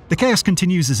 The Chaos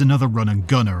Continues is another run and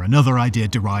gunner, another idea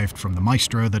derived from the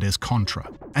maestro that is Contra,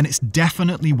 and it's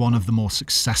definitely one of the more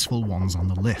successful ones on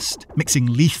the list. Mixing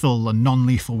lethal and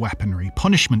non-lethal weaponry,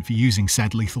 punishment for using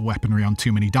said lethal weaponry on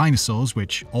too many dinosaurs,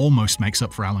 which almost makes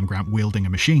up for Alan Grant wielding a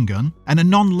machine gun, and a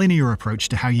non-linear approach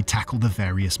to how you tackle the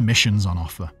various missions on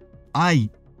offer. I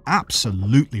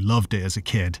absolutely loved it as a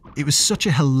kid. It was such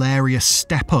a hilarious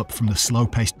step up from the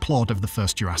slow-paced plod of the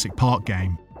first Jurassic Park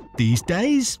game. These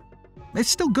days, it's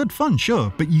still good fun,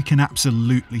 sure, but you can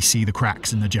absolutely see the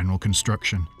cracks in the general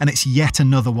construction. And it's yet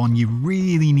another one you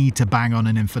really need to bang on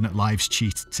an Infinite Lives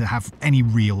cheat to have any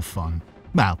real fun.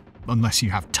 Well, unless you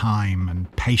have time and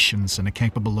patience and are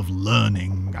capable of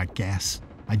learning, I guess.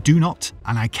 I do not,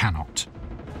 and I cannot.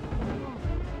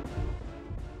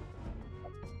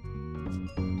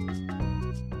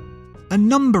 A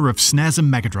number of SNES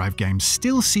and Mega Drive games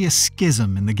still see a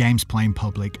schism in the game's playing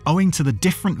public owing to the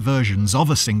different versions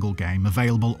of a single game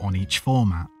available on each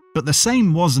format. But the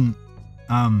same wasn't,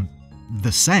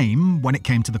 the same when it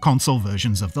came to the console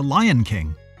versions of The Lion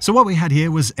King. So what we had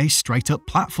here was a straight-up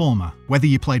platformer, whether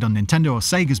you played on Nintendo or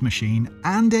Sega's machine,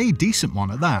 and a decent one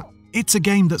at that. It's a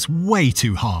game that's way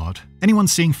too hard. Anyone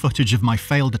seeing footage of my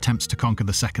failed attempts to conquer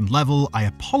the second level, I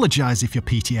apologise if your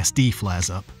PTSD flares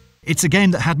up. It's a game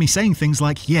that had me saying things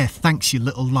like, yeah, thanks you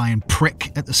little lion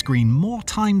prick at the screen more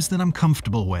times than I'm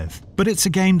comfortable with. But it's a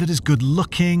game that is good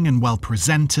looking and well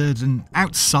presented, and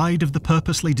outside of the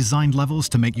purposely designed levels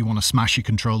to make you want to smash your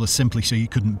controller simply so you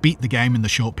couldn't beat the game in the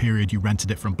short period you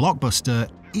rented it from Blockbuster,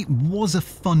 it was a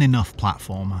fun enough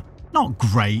platformer. Not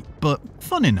great, but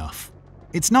fun enough.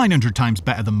 It's 900 times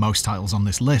better than most titles on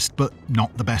this list, but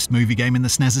not the best movie game in the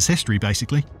SNES's history,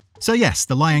 basically. So yes,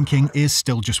 The Lion King is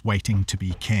still just waiting to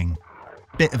be king.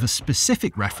 Bit of a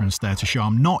specific reference there to show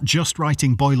I'm not just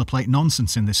writing boilerplate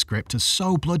nonsense in this script, as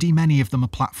so bloody many of them are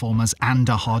platformers and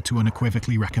are hard to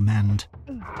unequivocally recommend.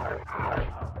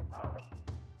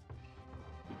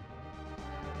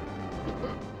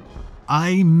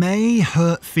 I may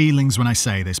hurt feelings when I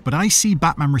say this, but I see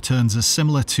Batman Returns as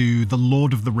similar to the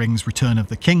Lord of the Rings Return of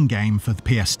the King game for the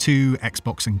PS2,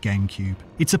 Xbox and GameCube.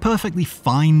 It's a perfectly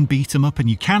fine beat-em-up and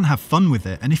you can have fun with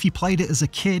it, and if you played it as a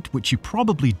kid, which you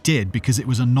probably did because it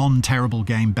was a non-terrible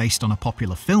game based on a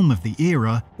popular film of the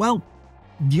era, well,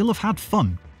 you'll have had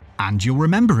fun, and you'll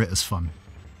remember it as fun.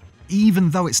 Even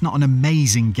though it's not an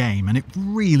amazing game, and it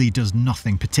really does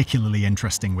nothing particularly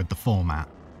interesting with the format.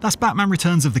 That's Batman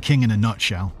Returns of the King in a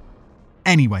nutshell.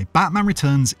 Anyway, Batman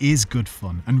Returns is good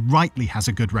fun, and rightly has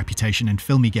a good reputation in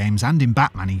filmy games and in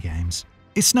Batman-y games.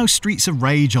 It's no Streets of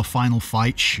Rage or Final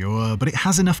Fight, sure, but it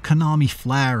has enough Konami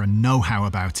flair and know-how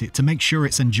about it to make sure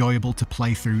it's enjoyable to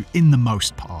play through in the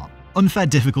most part. Unfair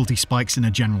difficulty spikes in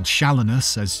a general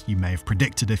shallowness, as you may have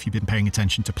predicted if you've been paying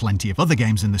attention to plenty of other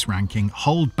games in this ranking,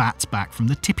 hold Bats back from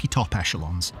the tippy-top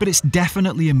echelons. But it's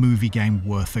definitely a movie game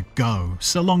worth a go,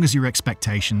 so long as your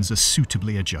expectations are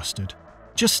suitably adjusted.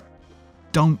 Just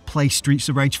don't play Streets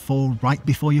of Rage 4 right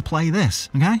before you play this,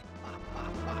 okay?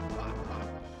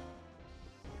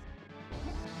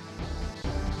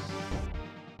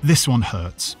 This one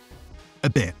hurts. A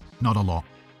bit, not a lot.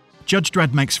 Judge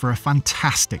Dredd makes for a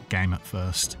fantastic game at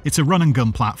first. It's a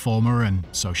run-and-gun platformer, and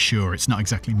so sure, it's not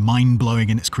exactly mind-blowing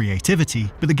in its creativity,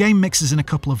 but the game mixes in a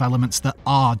couple of elements that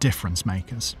are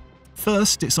difference-makers.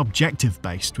 First, it's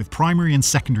objective-based, with primary and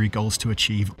secondary goals to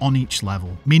achieve on each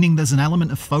level, meaning there's an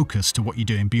element of focus to what you're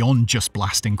doing beyond just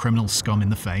blasting criminal scum in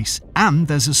the face, and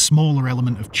there's a smaller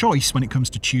element of choice when it comes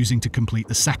to choosing to complete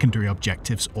the secondary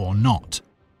objectives or not.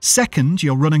 Second,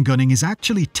 your run and gunning is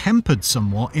actually tempered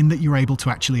somewhat in that you're able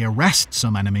to actually arrest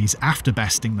some enemies after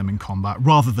besting them in combat,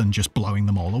 rather than just blowing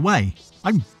them all away.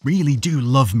 I really do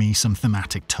love me some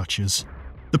thematic touches.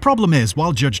 The problem is,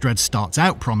 while Judge Dredd starts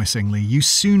out promisingly, you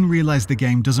soon realise the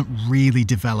game doesn't really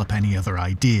develop any other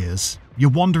ideas. You're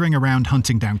wandering around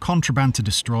hunting down contraband to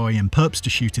destroy and perps to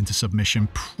shoot into submission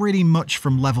pretty much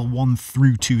from level 1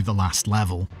 through to the last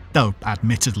level. Though,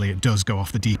 admittedly, it does go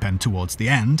off the deep end towards the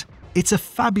end. It's a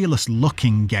fabulous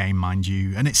looking game, mind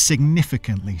you, and it's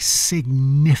significantly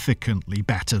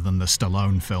better than the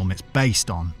Stallone film it's based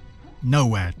on.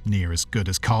 Nowhere near as good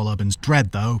as Carl Urban's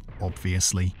Dredd though,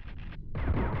 obviously.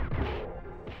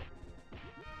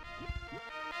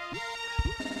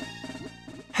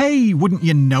 Hey, wouldn't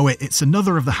you know it, it's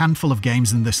another of the handful of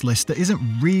games in this list that isn't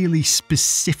really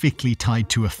specifically tied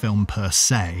to a film per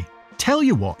se. Tell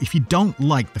you what, if you don't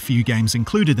like the few games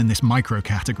included in this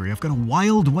micro-category, I've got a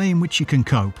wild way in which you can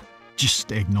cope.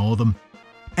 Just ignore them.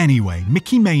 Anyway,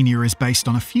 Mickey Mania is based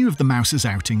on a few of the Mouse's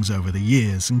outings over the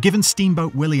years, and given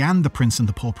Steamboat Willie and The Prince and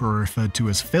the Pauper are referred to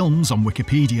as films on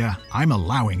Wikipedia, I'm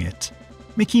allowing it.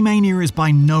 Mickey Mania is by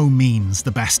no means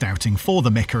the best outing for the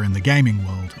Micker in the gaming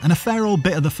world, and a fair old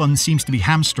bit of the fun seems to be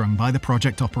hamstrung by the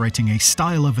project operating a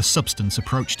style over substance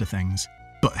approach to things.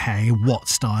 But hey, what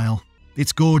style?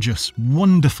 It's gorgeous,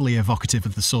 wonderfully evocative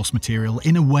of the source material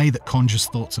in a way that conjures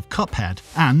thoughts of Cuphead,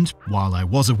 and, while I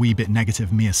was a wee bit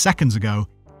negative mere seconds ago,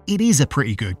 it is a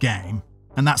pretty good game.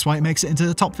 And that's why it makes it into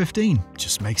the top 15.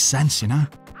 Just makes sense, you know?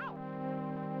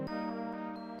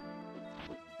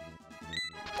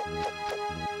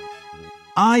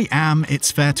 I am, it's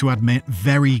fair to admit,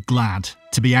 very glad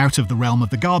to be out of the realm of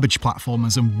the garbage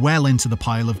platformers and well into the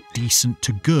pile of decent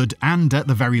to good and, at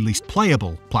the very least,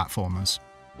 playable platformers.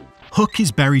 Hook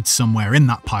is buried somewhere in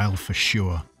that pile for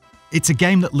sure. It's a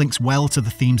game that links well to the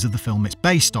themes of the film it's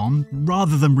based on.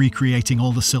 Rather than recreating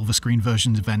all the silver screen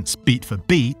version events beat for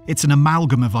beat, it's an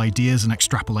amalgam of ideas and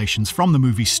extrapolations from the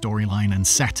movie's storyline and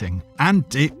setting. And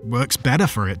it works better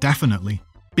for it, definitely.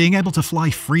 Being able to fly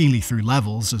freely through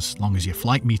levels, as long as your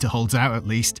flight meter holds out at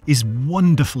least, is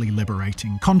wonderfully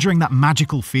liberating, conjuring that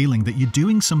magical feeling that you're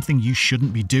doing something you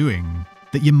shouldn't be doing,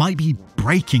 that you might be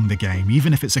breaking the game,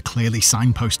 even if it's a clearly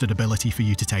signposted ability for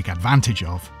you to take advantage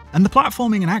of. And the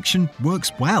platforming and action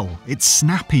works well. It's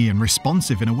snappy and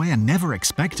responsive in a way I never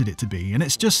expected it to be, and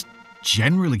it's just,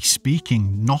 generally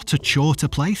speaking, not a chore to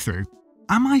play through.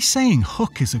 Am I saying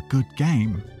Hook is a good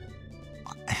game?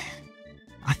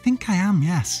 I think I am,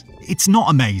 yes. It's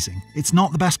not amazing. It's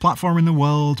not the best platform in the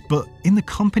world, but in the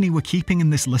company we're keeping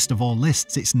in this list of all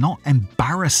lists, it's not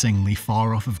embarrassingly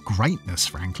far off of greatness,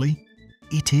 frankly.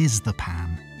 It is the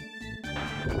pan.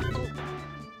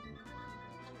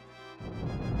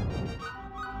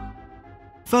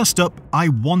 First up, I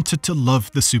wanted to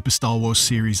love the Super Star Wars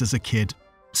series as a kid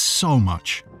so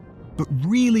much. But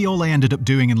really all I ended up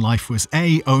doing in life was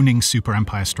A, owning Super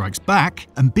Empire Strikes Back,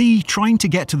 and B, trying to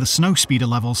get to the Snowspeeder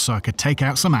levels so I could take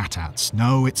out some AT-ATs.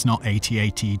 No, it's not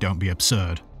AT-AT, don't be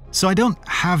absurd. So I don't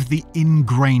have the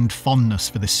ingrained fondness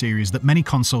for this series that many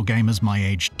console gamers my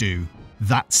age do.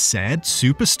 That said,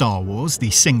 Super Star Wars,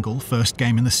 the single first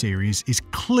game in the series, is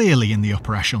clearly in the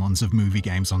upper echelons of movie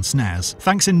games on SNES,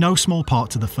 thanks in no small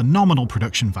part to the phenomenal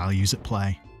production values at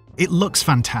play. It looks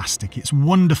fantastic, it's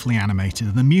wonderfully animated,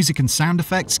 and the music and sound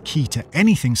effects, key to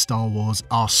anything Star Wars,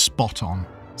 are spot on.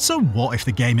 So what if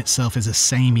the game itself is a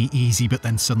samey, easy but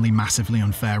then suddenly massively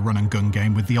unfair run and gun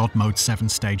game with the odd mode 7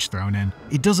 stage thrown in?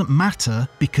 It doesn't matter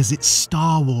because it's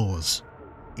Star Wars.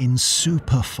 In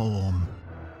super form.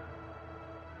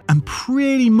 And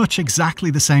pretty much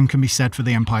exactly the same can be said for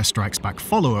the Empire Strikes Back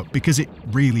follow-up, because it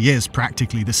really is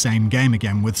practically the same game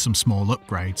again with some small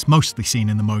upgrades, mostly seen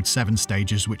in the Mode 7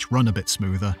 stages which run a bit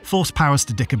smoother, force powers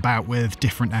to dick about with,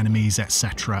 different enemies,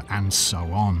 etc. and so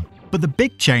on. But the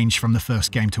big change from the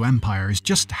first game to Empire is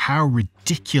just how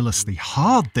ridiculously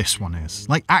hard this one is.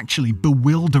 Like actually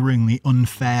bewilderingly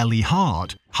unfairly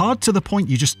hard. Hard to the point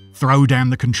you just throw down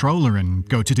the controller and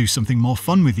go to do something more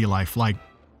fun with your life, like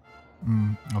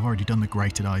I've already done the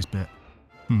grated eyes bit.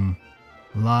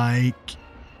 Like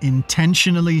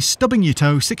intentionally stubbing your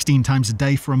toe 16 times a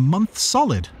day for a month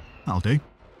solid. That'll do.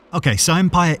 Okay, so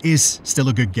Empire is still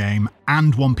a good game,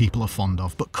 and one people are fond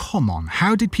of, but come on,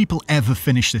 how did people ever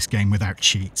finish this game without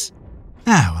cheats?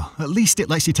 Ah well, at least it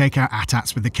lets you take out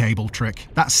AT-ATs with the cable trick.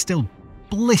 That's still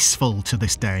blissful to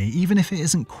this day, even if it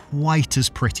isn't quite as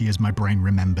pretty as my brain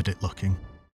remembered it looking.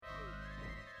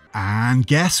 And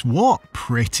guess what?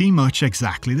 Pretty much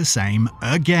exactly the same,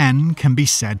 again, can be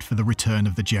said for the Return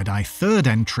of the Jedi third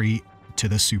entry to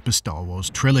the Super Star Wars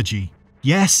trilogy.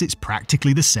 Yes, it's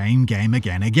practically the same game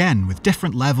again, with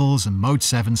different levels and Mode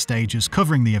 7 stages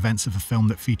covering the events of a film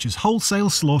that features wholesale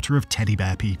slaughter of teddy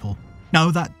bear people.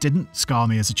 No, that didn't scar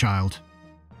me as a child.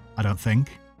 I don't think.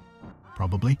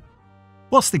 Probably.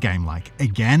 What's the game like?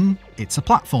 Again, it's a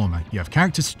platformer. You have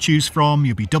characters to choose from,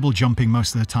 you'll be double jumping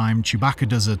most of the time, Chewbacca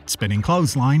does a spinning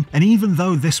clothesline, and even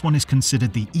though this one is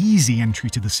considered the easy entry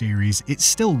to the series, it's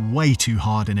still way too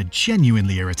hard in a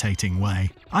genuinely irritating way.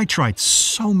 I tried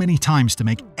so many times to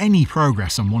make any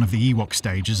progress on one of the Ewok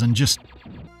stages and just...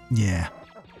 yeah.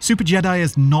 Super Jedi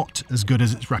is not as good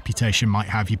as its reputation might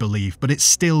have you believe, but it's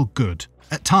still good.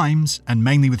 At times, and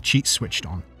mainly with cheats switched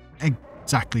on.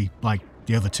 Exactly like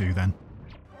the other two then.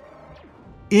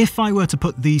 If I were to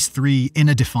put these three in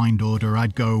a defined order,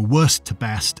 I'd go worst to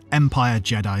best, Empire,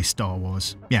 Jedi, Star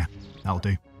Wars. Yeah, that'll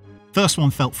do. First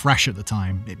one felt fresh at the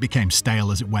time, it became stale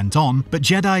as it went on, but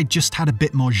Jedi just had a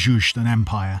bit more zhuzh than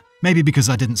Empire. Maybe because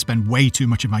I didn't spend way too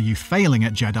much of my youth failing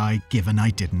at Jedi, given I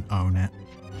didn't own it.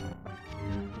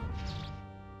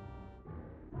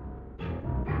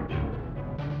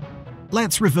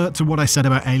 Let's revert to what I said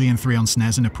about Alien 3 on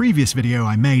SNES in a previous video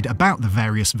I made about the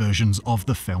various versions of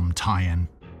the film tie-in.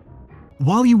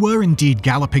 While you were indeed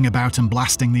galloping about and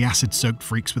blasting the acid-soaked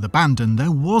freaks with abandon,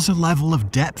 there was a level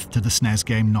of depth to the SNES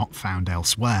game not found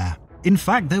elsewhere. In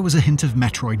fact, there was a hint of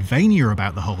Metroidvania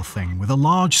about the whole thing, with a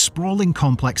large, sprawling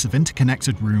complex of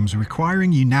interconnected rooms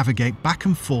requiring you navigate back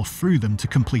and forth through them to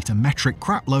complete a metric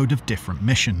crapload of different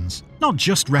missions. Not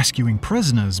just rescuing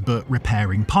prisoners, but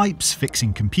repairing pipes,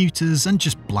 fixing computers, and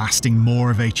just blasting more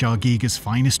of HR Giga's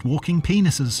finest walking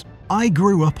penises. I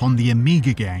grew up on the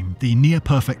Amiga game, the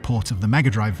near-perfect port of the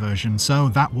Mega Drive version, so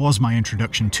that was my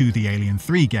introduction to the Alien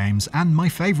 3 games, and my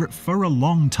favourite for a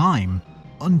long time.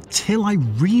 Until I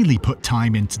really put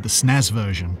time into the SNES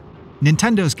version.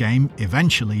 Nintendo's game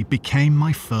eventually became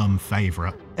my firm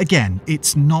favourite. Again,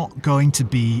 it's not going to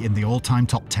be in the all-time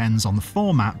top 10s on the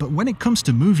format, but when it comes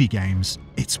to movie games,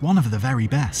 it's one of the very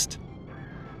best.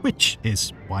 Which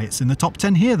is why it's in the top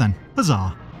 10 here then.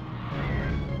 Huzzah!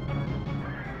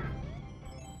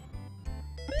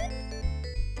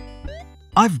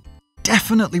 I've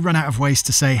definitely run out of ways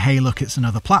to say, hey look, it's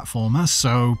another platformer,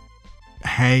 so...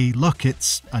 hey, look,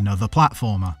 it's another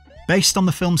platformer. Based on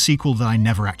the film sequel that I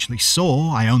never actually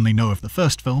saw, I only know of the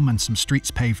first film and some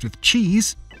streets paved with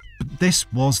cheese, but this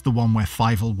was the one where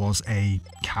Fievel was a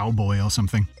cowboy or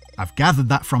something. I've gathered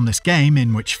that from this game,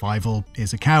 in which Fievel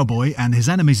is a cowboy and his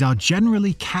enemies are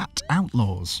generally cat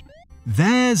outlaws.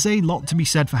 There's a lot to be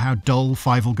said for how dull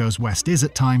Fievel Goes West is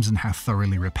at times and how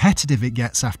thoroughly repetitive it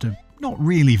gets after not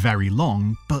really very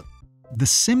long, but the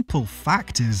simple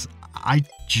fact is, I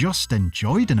just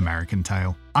enjoyed An American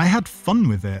Tail. I had fun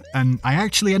with it, and I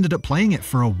actually ended up playing it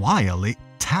for a while. It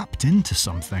tapped into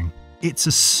something. It's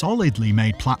a solidly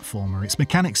made platformer, its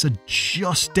mechanics are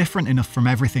just different enough from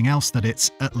everything else that it's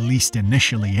at least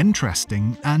initially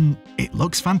interesting, and it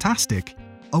looks fantastic.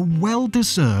 A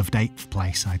well-deserved 8th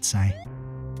place, I'd say.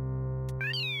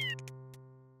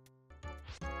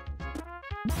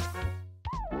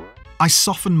 I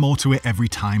soften more to it every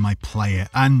time I play it,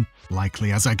 and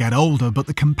likely as I get older, but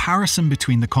the comparison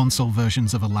between the console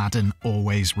versions of Aladdin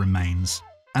always remains.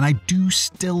 And I do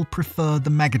still prefer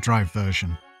the Mega Drive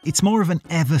version. It's more of an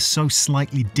ever so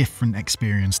slightly different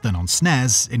experience than on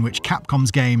SNES, in which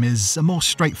Capcom's game is a more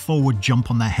straightforward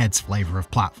jump on their heads flavour of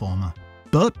platformer.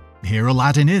 But here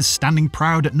Aladdin is, standing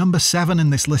proud at number 7 in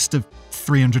this list of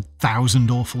 300,000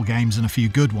 awful games and a few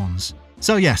good ones.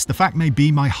 So yes, the fact may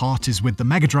be my heart is with the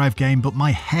Mega Drive game, but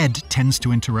my head tends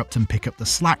to interrupt and pick up the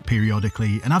slack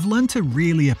periodically, and I've learned to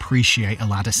really appreciate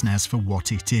Aladdin SNES for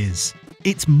what it is.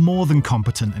 It's more than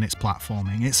competent in its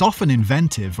platforming, it's often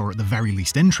inventive, or at the very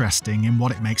least interesting, in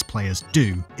what it makes players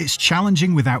do. It's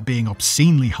challenging without being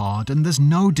obscenely hard, and there's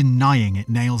no denying it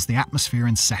nails the atmosphere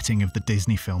and setting of the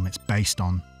Disney film it's based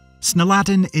on.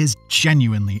 Snaladdin is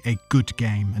genuinely a good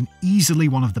game, and easily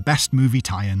one of the best movie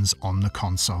tie-ins on the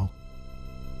console.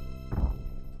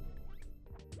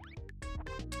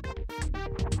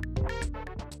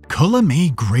 Colour me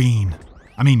green.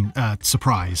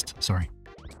 Surprised, sorry.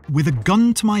 With a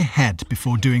gun to my head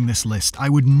before doing this list, I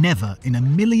would never in a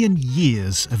million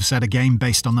years have said a game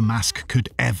based on The Mask could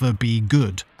ever be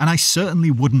good, and I certainly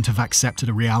wouldn't have accepted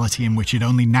a reality in which it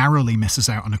only narrowly misses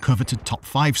out on a coveted top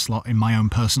 5 slot in my own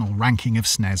personal ranking of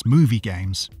SNES movie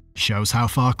games. Shows how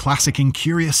far classic and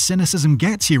curious cynicism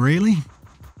gets you, really.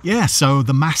 Yeah, so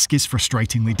The Mask is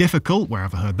frustratingly difficult, where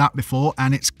I've heard that before,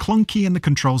 and it's clunky in the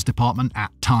controls department at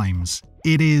times.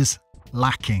 It is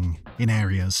lacking in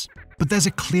areas. But there's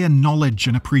a clear knowledge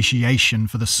and appreciation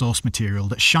for the source material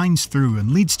that shines through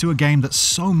and leads to a game that's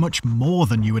so much more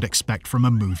than you would expect from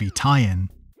a movie tie-in.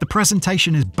 The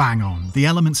presentation is bang on. The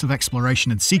elements of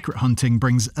exploration and secret hunting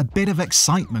brings a bit of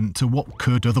excitement to what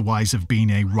could otherwise have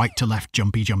been a right-to-left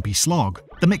jumpy slog.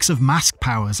 The mix of mask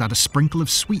powers add a sprinkle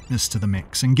of sweetness to the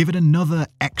mix and give it another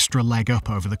extra leg up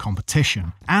over the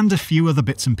competition. And a few other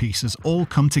bits and pieces all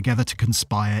come together to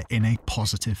conspire in a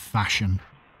positive fashion.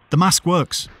 The mask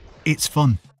works. It's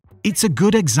fun. It's a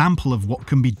good example of what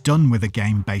can be done with a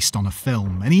game based on a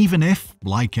film, and even if,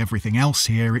 like everything else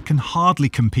here, it can hardly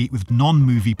compete with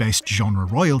non-movie based genre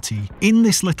royalty, in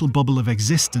this little bubble of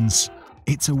existence,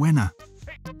 it's a winner.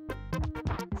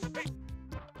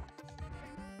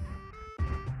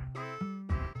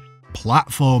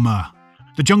 Platformer.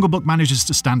 The Jungle Book manages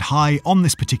to stand high on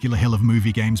this particular hill of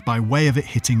movie games by way of it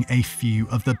hitting a few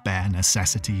of the bare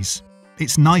necessities.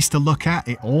 It's nice to look at,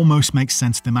 it almost makes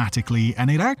sense thematically,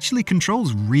 and it actually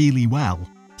controls really well.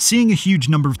 Seeing a huge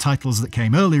number of titles that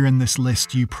came earlier in this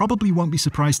list, you probably won't be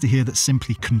surprised to hear that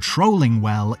simply controlling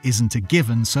well isn't a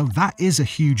given, so that is a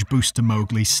huge boost to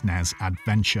Mowgli's SNES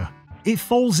adventure. It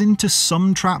falls into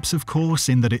some traps, of course,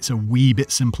 in that it's a wee bit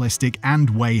simplistic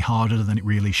and way harder than it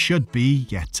really should be,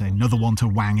 yet another one to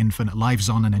wang infinite lives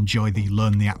on and enjoy the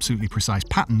learn the absolutely precise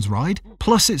patterns ride.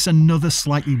 Plus it's another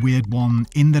slightly weird one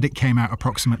in that it came out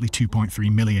approximately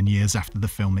 2.3 million years after the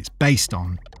film it's based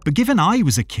on. But given I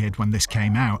was a kid when this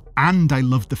came out, and I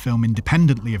loved the film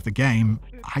independently of the game,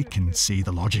 I can see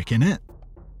the logic in it.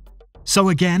 So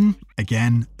again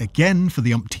for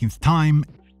the umpteenth time,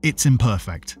 it's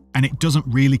imperfect, and it doesn't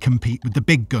really compete with the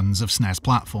big guns of SNES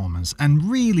platformers, and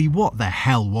really what the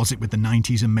hell was it with the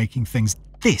 90s and making things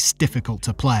this difficult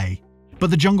to play? But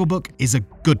the Jungle Book is a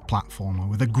good platformer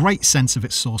with a great sense of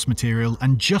its source material,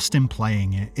 and just in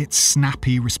playing it, its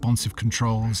snappy, responsive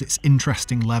controls, its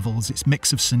interesting levels, its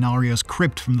mix of scenarios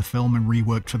cribbed from the film and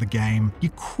reworked for the game, you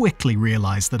quickly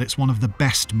realise that it's one of the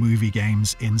best movie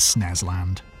games in SNES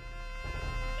land.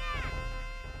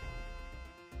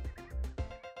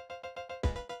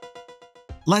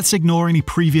 Let's ignore any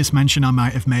previous mention I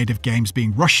might have made of games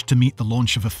being rushed to meet the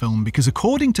launch of a film, because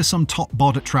according to some top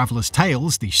bod at Traveller's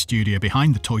Tales, the studio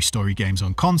behind the Toy Story games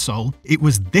on console, it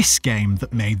was this game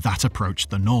that made that approach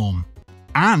the norm.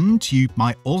 And you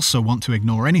might also want to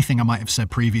ignore anything I might have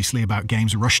said previously about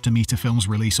games rushed to meet a film's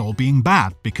release all being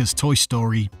bad, because Toy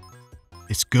Story,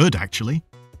 it's good actually.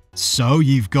 So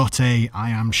you've got a, I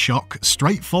am shock,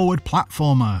 straightforward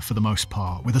platformer for the most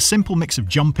part, with a simple mix of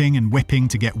jumping and whipping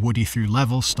to get Woody through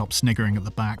levels, stop sniggering at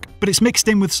the back. But it's mixed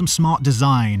in with some smart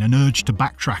design, an urge to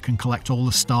backtrack and collect all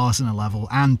the stars in a level,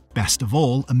 and, best of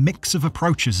all, a mix of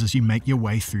approaches as you make your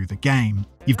way through the game.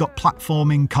 You've got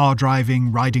platforming, car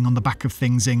driving, riding on the back of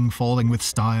thingsing, falling with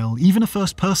style, even a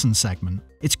first-person segment.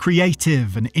 It's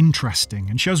creative and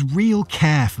interesting and shows real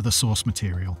care for the source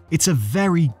material. It's a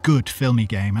very good filmy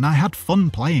game, and I had fun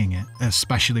playing it,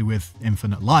 especially with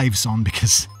infinite lives on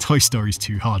because Toy Story's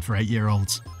too hard for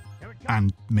 8-year-olds.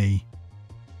 And me.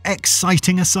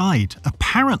 Exciting aside,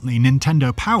 apparently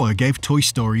Nintendo Power gave Toy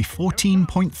Story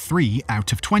 14.3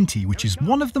 out of 20, which is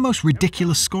one of the most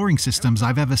ridiculous scoring systems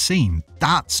I've ever seen.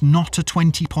 That's not a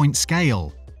 20-point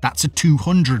scale. That's a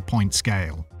 200-point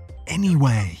scale.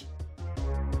 Anyway.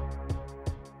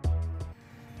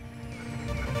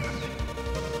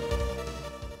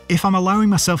 If I'm allowing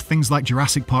myself things like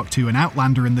Jurassic Park 2 and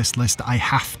Outlander in this list, I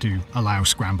have to allow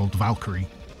Scrambled Valkyrie.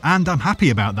 And I'm happy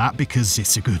about that because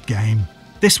it's a good game.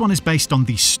 This one is based on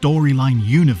the storyline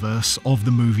universe of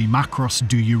the movie Macross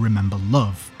Do You Remember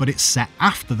Love, but it's set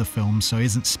after the film, so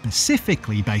isn't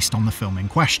specifically based on the film in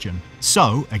question.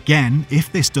 So, again,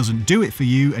 if this doesn't do it for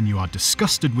you and you are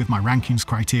disgusted with my rankings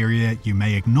criteria, you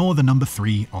may ignore the number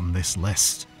 3 on this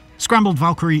list. Scrambled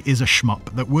Valkyrie is a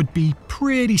shmup that would be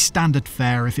pretty standard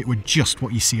fare if it were just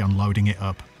what you see on loading it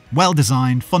up. Well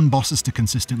designed, fun bosses to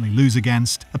consistently lose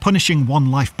against, a punishing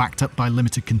one life backed up by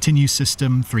limited continue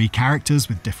system, 3 characters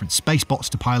with different space bots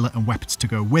to pilot and weapons to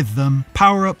go with them,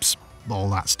 power-ups, all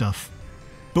that stuff.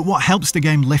 But what helps the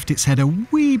game lift its head a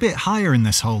wee bit higher in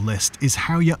this whole list is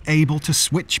how you're able to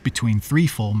switch between 3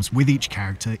 forms with each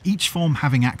character, each form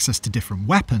having access to different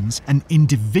weapons and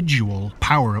individual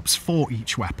power-ups for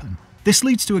each weapon. This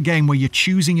leads to a game where you're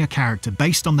choosing your character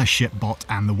based on their ship bot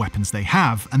and the weapons they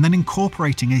have, and then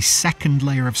incorporating a second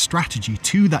layer of strategy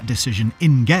to that decision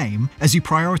in-game as you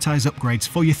prioritise upgrades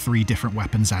for your 3 different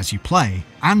weapons as you play,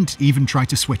 and even try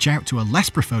to switch out to a less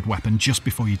preferred weapon just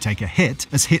before you take a hit,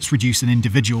 as hits reduce an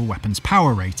individual weapon's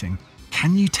power rating.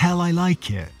 Can you tell I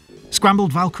like it?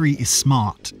 Scrambled Valkyrie is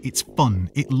smart, it's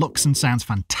fun, it looks and sounds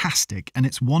fantastic, and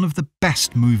it's one of the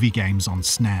best movie games on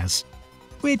SNES.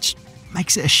 Which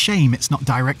makes it a shame it's not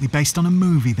directly based on a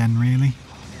movie then, really.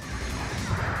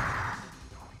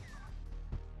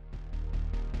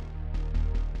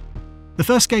 The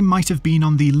first game might have been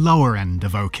on the lower end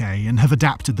of okay and have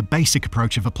adapted the basic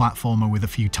approach of a platformer with a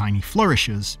few tiny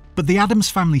flourishes, but the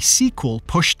Addams Family sequel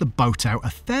pushed the boat out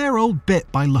a fair old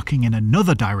bit by looking in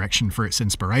another direction for its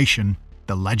inspiration: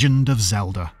 The Legend of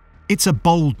Zelda. It's a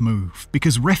bold move,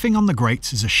 because riffing on the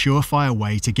greats is a surefire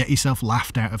way to get yourself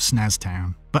laughed out of SNES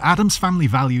Town, but Addams Family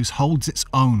Values holds its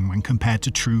own when compared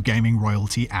to true gaming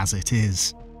royalty as it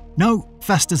is. No,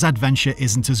 Festa's adventure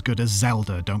isn't as good as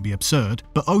Zelda, don't be absurd,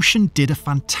 but Ocean did a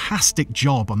fantastic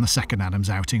job on the second Addams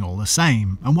outing all the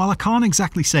same, and while I can't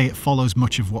exactly say it follows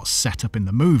much of what's set up in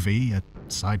the movie,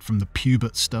 aside from the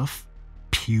pubert stuff,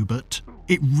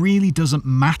 it really doesn't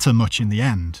matter much in the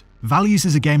end. Values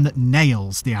is a game that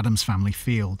nails the Addams Family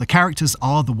feel. The characters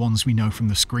are the ones we know from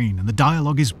the screen, and the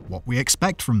dialogue is what we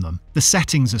expect from them. The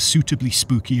settings are suitably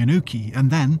spooky and ooky,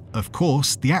 and then, of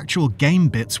course, the actual game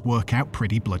bits work out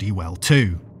pretty bloody well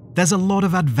too. There's a lot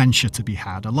of adventure to be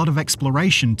had, a lot of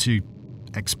exploration to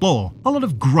explore, a lot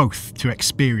of growth to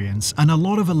experience, and a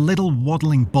lot of a little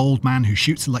waddling bald man who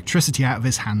shoots electricity out of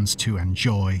his hands to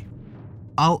enjoy.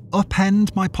 I'll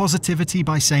upend my positivity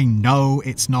by saying no,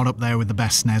 it's not up there with the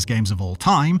best SNES games of all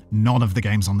time. None of the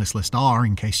games on this list are,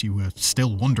 in case you were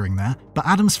still wondering there. But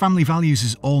Addams Family Values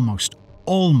is almost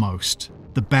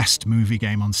the best movie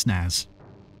game on SNES.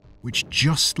 Which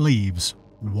just leaves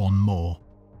one more.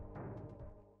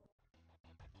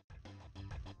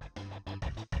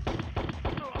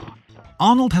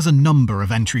 Arnold has a number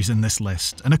of entries in this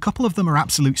list, and a couple of them are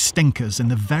absolute stinkers in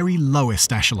the very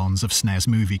lowest echelons of SNES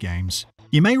movie games.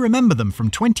 You may remember them from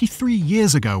 23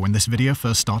 years ago when this video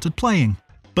first started playing.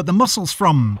 But the Muscles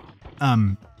from,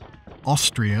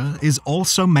 Austria is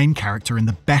also main character in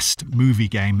the best movie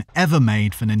game ever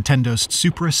made for Nintendo's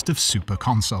superest of super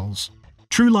consoles.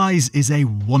 True Lies is a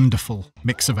wonderful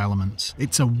mix of elements.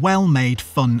 It's a well-made,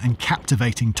 fun and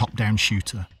captivating top-down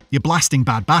shooter. You're blasting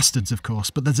bad bastards, of course,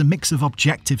 but there's a mix of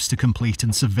objectives to complete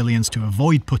and civilians to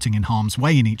avoid putting in harm's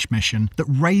way in each mission that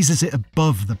raises it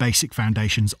above the basic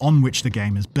foundations on which the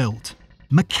game is built.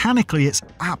 Mechanically, it's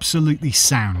absolutely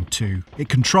sound too. It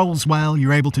controls well,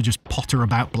 you're able to just potter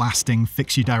about blasting,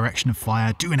 fix your direction of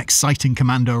fire, do an exciting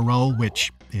commando roll,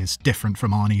 which is different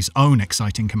from Arnie's own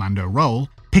exciting commando roll,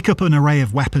 pick up an array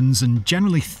of weapons and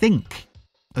generally think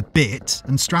a bit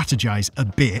and strategize a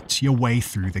bit your way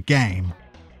through the game.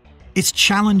 It's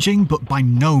challenging, but by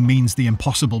no means the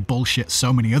impossible bullshit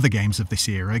so many other games of this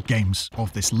era, games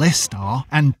of this list, are,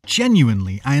 and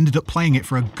genuinely, I ended up playing it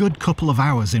for a good couple of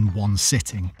hours in one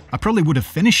sitting. I probably would have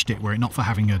finished it were it not for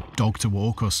having a dog to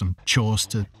walk or some chores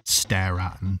to stare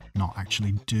at and not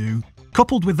actually do.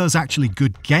 Coupled with those actually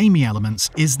good gamey elements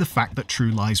is the fact that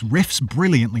True Lies riffs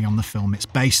brilliantly on the film it's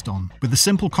based on, with the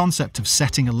simple concept of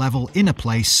setting a level in a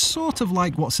place sort of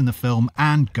like what's in the film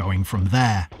and going from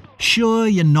there. Sure,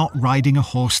 you're not riding a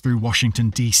horse through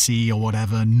Washington DC or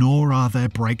whatever, nor are there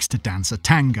breaks to dance a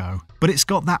tango, but it's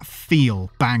got that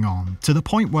feel bang on, to the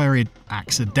point where it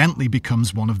accidentally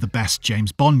becomes one of the best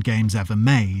James Bond games ever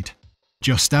made.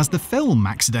 Just as the film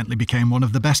accidentally became one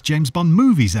of the best James Bond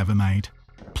movies ever made.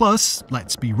 Plus,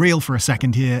 let's be real for a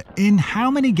second here, in how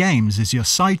many games is your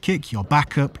sidekick, your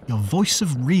backup, your voice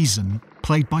of reason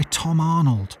played by Tom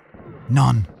Arnold?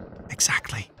 None.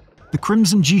 Exactly. The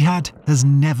Crimson Jihad has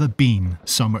never been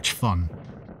so much fun.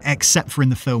 Except for in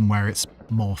the film where it's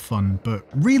more fun, but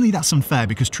really that's unfair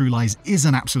because True Lies is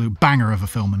an absolute banger of a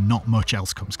film and not much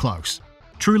else comes close.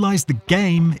 True Lies the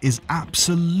game is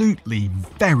absolutely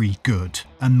very good,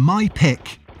 and my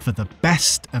pick for the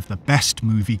best of the best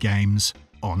movie games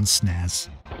on SNES.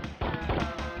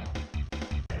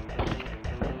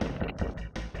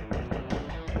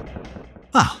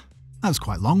 Ah, that was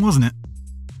quite long, wasn't it?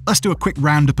 Let's do a quick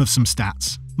roundup of some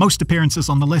stats. Most appearances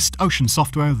on the list, Ocean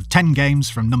Software with 10 games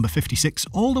from number 56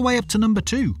 all the way up to number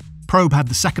 2. Probe had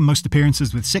the second most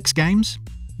appearances with 6 games.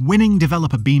 Winning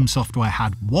developer Beam Software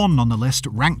had 1 on the list,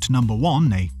 ranked number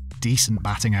 1, a decent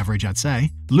batting average I'd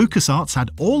say. LucasArts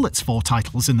had all its 4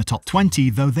 titles in the top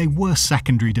 20, though they were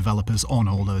secondary developers on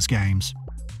all those games.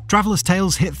 Traveller's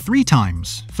Tales hit 3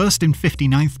 times, first in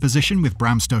 59th position with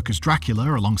Bram Stoker's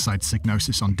Dracula alongside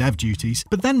Psygnosis on dev duties,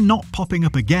 but then not popping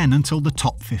up again until the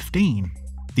top 15.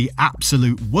 The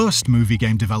absolute worst movie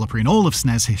game developer in all of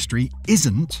SNES history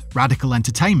isn't Radical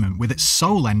Entertainment, with its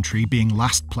sole entry being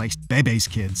last placed Bebe's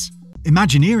Kids.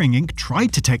 Imagineering Inc.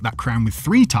 tried to take that crown with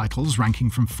 3 titles ranking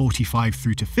from 45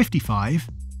 through to 55,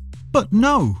 But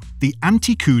no, the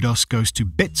anti-kudos goes to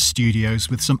Bit Studios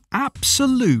with some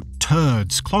absolute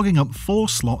turds clogging up 4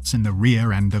 slots in the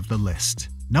rear end of the list.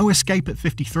 No Escape at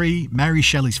 53, Mary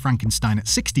Shelley's Frankenstein at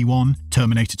 61,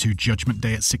 Terminator 2 Judgment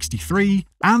Day at 63,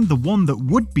 and the one that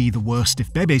would be the worst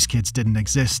if Bebe's Kids didn't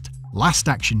exist, Last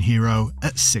Action Hero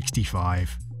at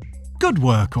 65. Good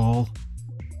work all!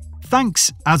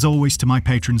 Thanks, as always, to my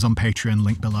patrons on Patreon,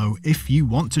 link below, if you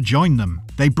want to join them.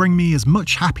 They bring me as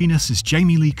much happiness as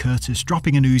Jamie Lee Curtis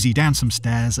dropping an Uzi down some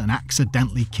stairs and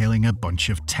accidentally killing a bunch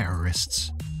of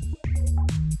terrorists.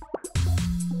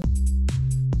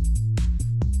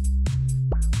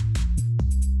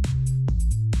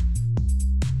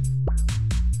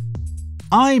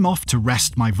 I'm off to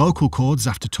rest my vocal cords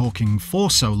after talking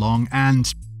for so long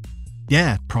and,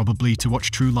 yeah, probably to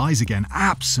watch True Lies again.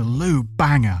 Absolute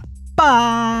banger.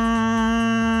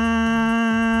 Bye!